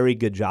a very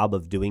good job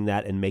of doing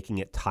that and making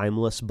it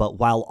timeless, but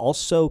while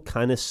also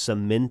kind of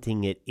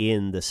cementing it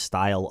in the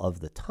style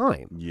of the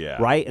time. Yeah,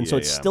 right. And so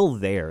it's still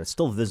there. It's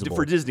still visible.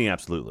 For Disney,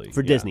 absolutely.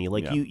 For Disney.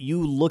 Like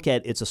you look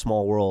at It's a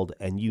Small World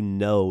and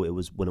it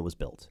was when it was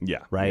built.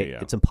 Yeah. Right?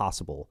 Yeah. It's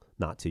impossible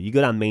not to. You go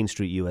down Main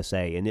Street,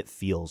 USA, and it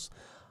feels,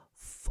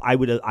 I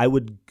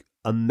would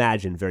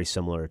imagine, very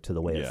similar to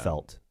the way it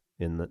felt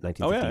in the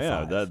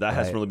 1955. Oh yeah. That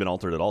hasn't really been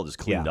altered at all. Just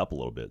cleaned up a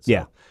little bit.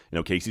 So,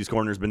 Casey's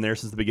Corner's been there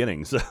since the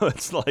beginning. So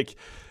it's like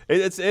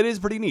it is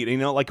pretty neat.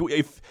 Like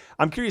if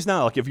I'm curious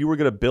now, like if you were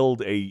going to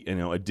build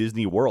a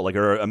Disney World, like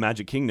or a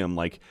Magic Kingdom,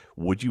 like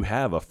would you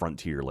have a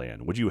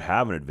Frontierland? Would you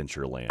have an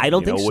Adventureland? I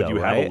don't think so. Would you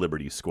have a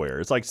Liberty Square?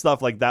 It's like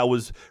stuff like that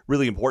was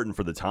really important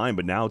for the time,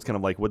 but now it's kind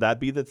of like, would that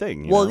be the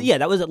thing? Yeah,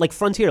 that was like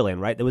Frontierland,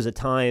 right? There was a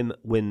time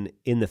when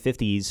in the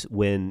 50s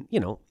when,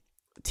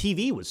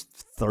 TV was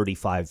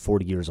 35,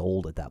 40 years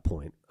old at that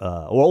point.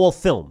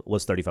 Film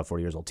was 35,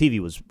 40 years old. TV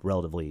was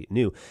relatively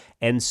new.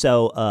 And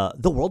so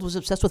the world was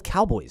obsessed with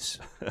cowboys,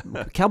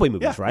 cowboy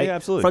movies, right? Yeah,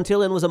 absolutely.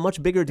 Frontierland was a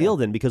much bigger deal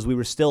then because we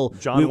were still...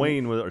 John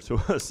Wayne was such a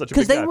big guy.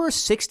 Because they were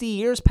 60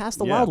 years past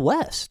the Wild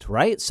West,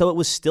 right? So it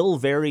was still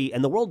very...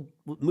 And the world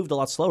moved a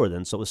lot slower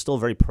then, so it was still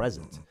very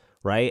present,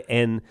 right?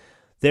 And...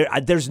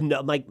 There's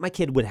no my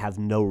kid would have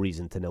no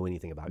reason to know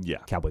anything about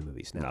cowboy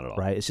movies now. Not at all.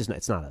 Right? It's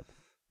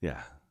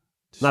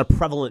not a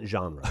prevalent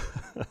genre,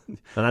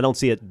 and I don't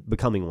see it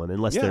becoming one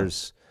unless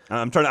there's.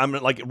 I'm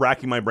like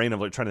racking my brain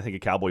of like trying to think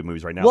of cowboy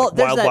movies right now. Well,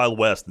 like Wild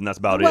West, and that's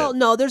about it. Well,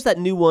 no, there's that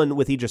new one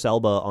with Idris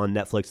Elba on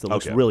Netflix that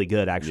looks really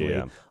good, actually.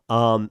 Yeah.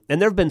 And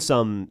there have been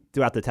some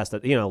throughout the test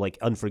that like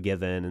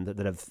Unforgiven and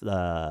that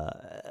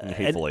have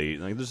Hateful Eight.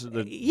 Like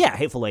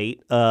Hateful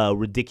Eight.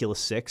 Ridiculous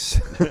Six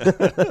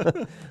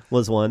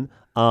was one.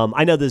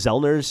 I know the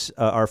Zellners,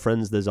 our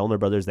friends, the Zellner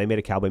brothers. They made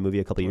a cowboy movie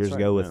a couple of years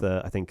ago with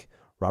I think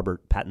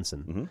Robert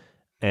Pattinson. Mm-hmm.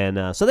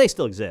 And so they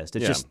still exist.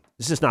 It's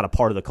just not a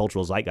part of the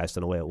cultural zeitgeist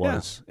in a way it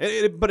was.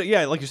 But like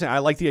you're saying, I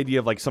like the idea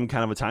of like some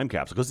kind of a time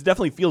capsule because it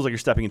definitely feels like you're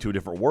stepping into a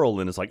different world,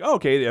 and it's like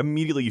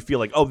immediately you feel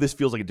like this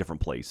feels like a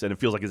different place, and it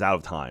feels like it's out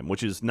of time,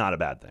 which is not a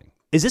bad thing.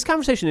 Is this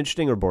conversation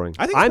interesting or boring?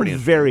 I think I'm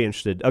very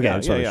interested. Okay,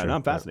 no,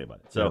 I'm fascinated by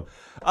it. So,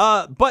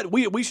 but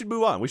we should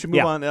move on. We should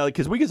move on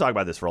because we can talk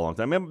about this for a long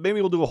time.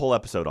 Maybe we'll do a whole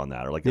episode on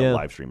that or like a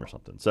live stream or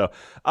something. So,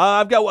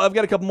 I've got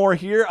a couple more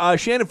here.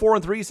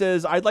 Shannon413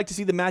 says I'd like to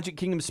see the Magic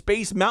Kingdom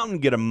Space Mountain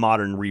get a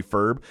modern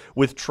refurb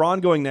with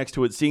Tron going next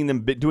to it. Seeing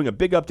them doing a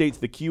big update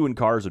to the queue and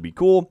cars would be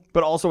cool,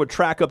 but also a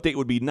track update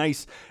would be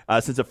nice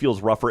since it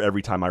feels rougher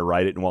every time I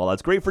ride it. And while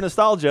that's great for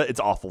nostalgia, it's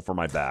awful for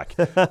my back.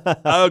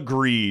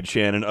 Agreed,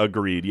 Shannon.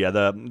 Agreed.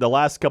 Yeah. The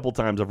last couple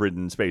times I've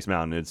ridden Space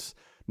Mountain, it's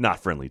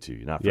not friendly to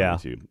you.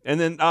 And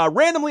then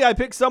randomly I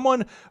picked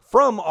someone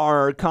from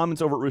our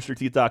comments over at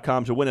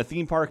roosterteeth.com to win a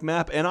theme park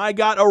map, and I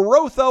got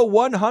Arotho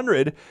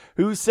 100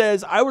 who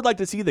says, I would like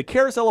to see the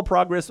Carousel of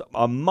Progress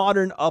a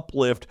modern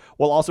uplift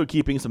while also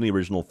keeping some of the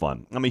original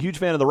fun. I'm a huge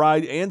fan of the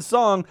ride and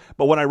song,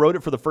 but when I rode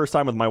it for the first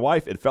time with my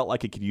wife, it felt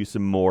like it could use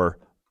some more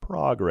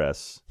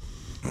progress.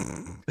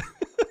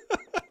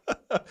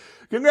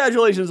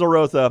 Congratulations,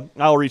 Arotha.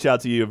 I'll reach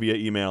out to you via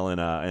email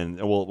and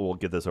we'll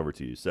get this over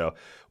to you. So,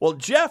 well,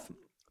 Jeff,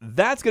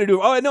 that's going to do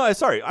it. Oh, no,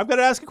 sorry. I've got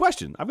to ask a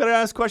question. I'm not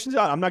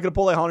going to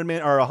pull a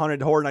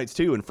Haunted Horror Nights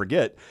 2 and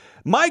forget.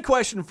 My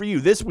question for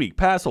you this week,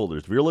 pass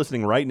holders, if you're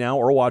listening right now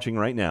or watching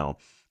right now,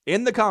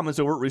 in the comments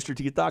over at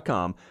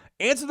roosterteeth.com,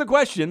 answer the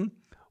question,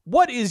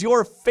 what is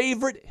your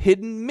favorite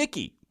hidden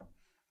Mickey?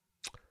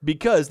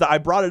 Because I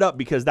brought it up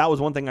because that was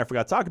one thing I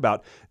forgot to talk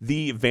about.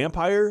 The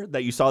vampire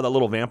that you saw, that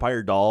little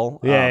vampire doll,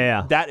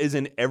 that is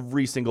in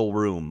every single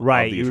room.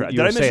 Right. Did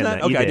I mention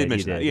that? Okay, I did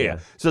mention that. Yeah.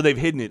 So they've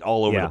hidden it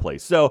all over the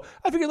place. So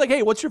I figured, like,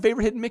 hey, what's your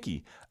favorite hidden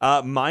Mickey?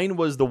 Mine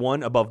was the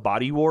one above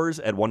Body Wars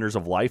at Wonders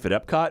of Life at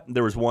Epcot.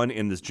 There was one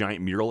in this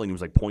giant mural, and he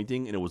was like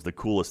pointing, and it was the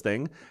coolest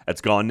thing.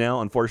 That's gone now,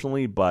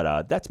 unfortunately,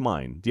 but that's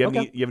mine. Do you have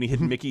any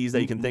hidden Mickeys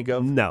that you can think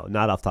of? No,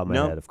 not off the top of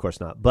my head, of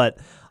course not. But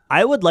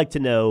I would like to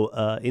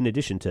know, in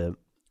addition to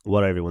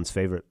what everyone's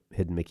favorite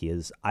hidden Mickey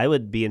is, I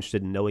would be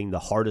interested in knowing the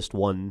hardest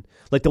one,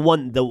 like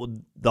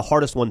the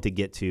hardest one to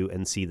get to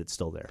and see that's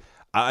still there.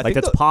 I think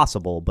that's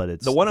possible, but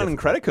it's the one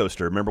difficult. on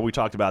Incredicoaster. Remember we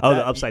talked about that?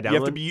 The upside down. You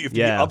have to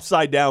be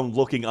upside down,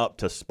 looking up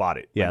to spot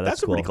it. Yeah,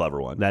 that's cool. a pretty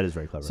clever one. That is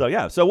very clever.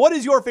 So so what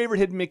is your favorite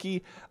hidden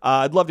Mickey?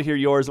 I'd love to hear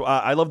yours.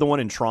 I love the one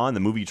in Tron, the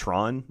movie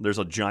Tron. There's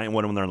a giant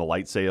one when they're on the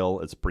light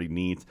sail. It's pretty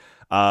neat.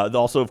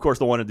 Also, of course,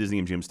 the one at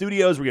Disney MGM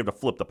Studios where you have to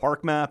flip the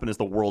park map and it's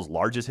the world's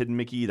largest hidden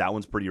Mickey. That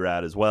one's pretty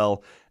rad as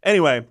well.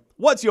 Anyway,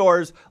 what's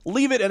yours?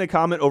 Leave it in a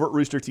comment over at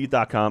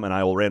roosterteeth.com and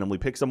I will randomly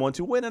pick someone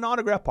to win an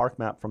autographed park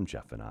map from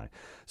Jeff and I.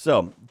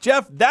 So,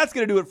 Jeff, that's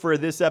going to do it for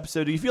this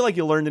episode. Do you feel like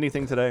you learned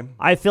anything today?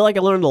 I feel like I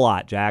learned a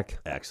lot, Jack.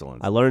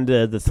 Excellent. I learned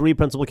the three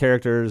principal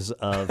characters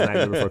of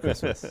Nightmare Before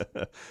Christmas.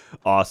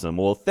 Awesome.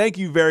 Well, thank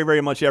you very,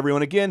 very much,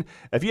 everyone. Again,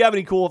 if you have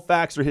any cool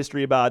facts or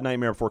history about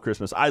Nightmare Before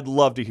Christmas, I'd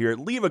love to hear it.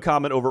 Leave a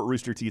comment over at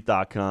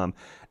roosterteeth.com.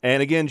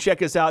 And again,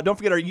 check us out. Don't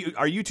forget our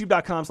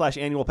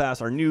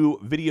youtube.com/annualpass, our new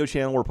video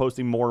channel. We're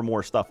posting more and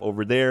more stuff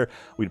over there.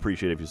 We'd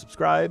appreciate it if you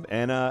subscribe.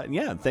 And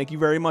thank you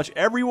very much,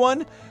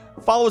 everyone.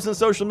 Follow us on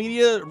social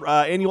media,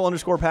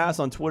 annual_pass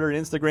on Twitter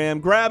and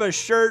Instagram. Grab a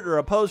shirt or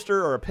a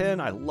poster or a pin.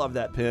 I love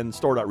that pin.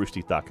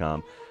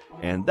 Store.roosterteeth.com.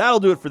 And that'll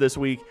do it for this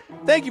week.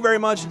 Thank you very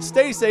much.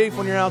 Stay safe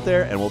when you're out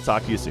there, and we'll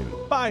talk to you soon.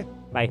 Bye.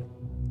 Bye.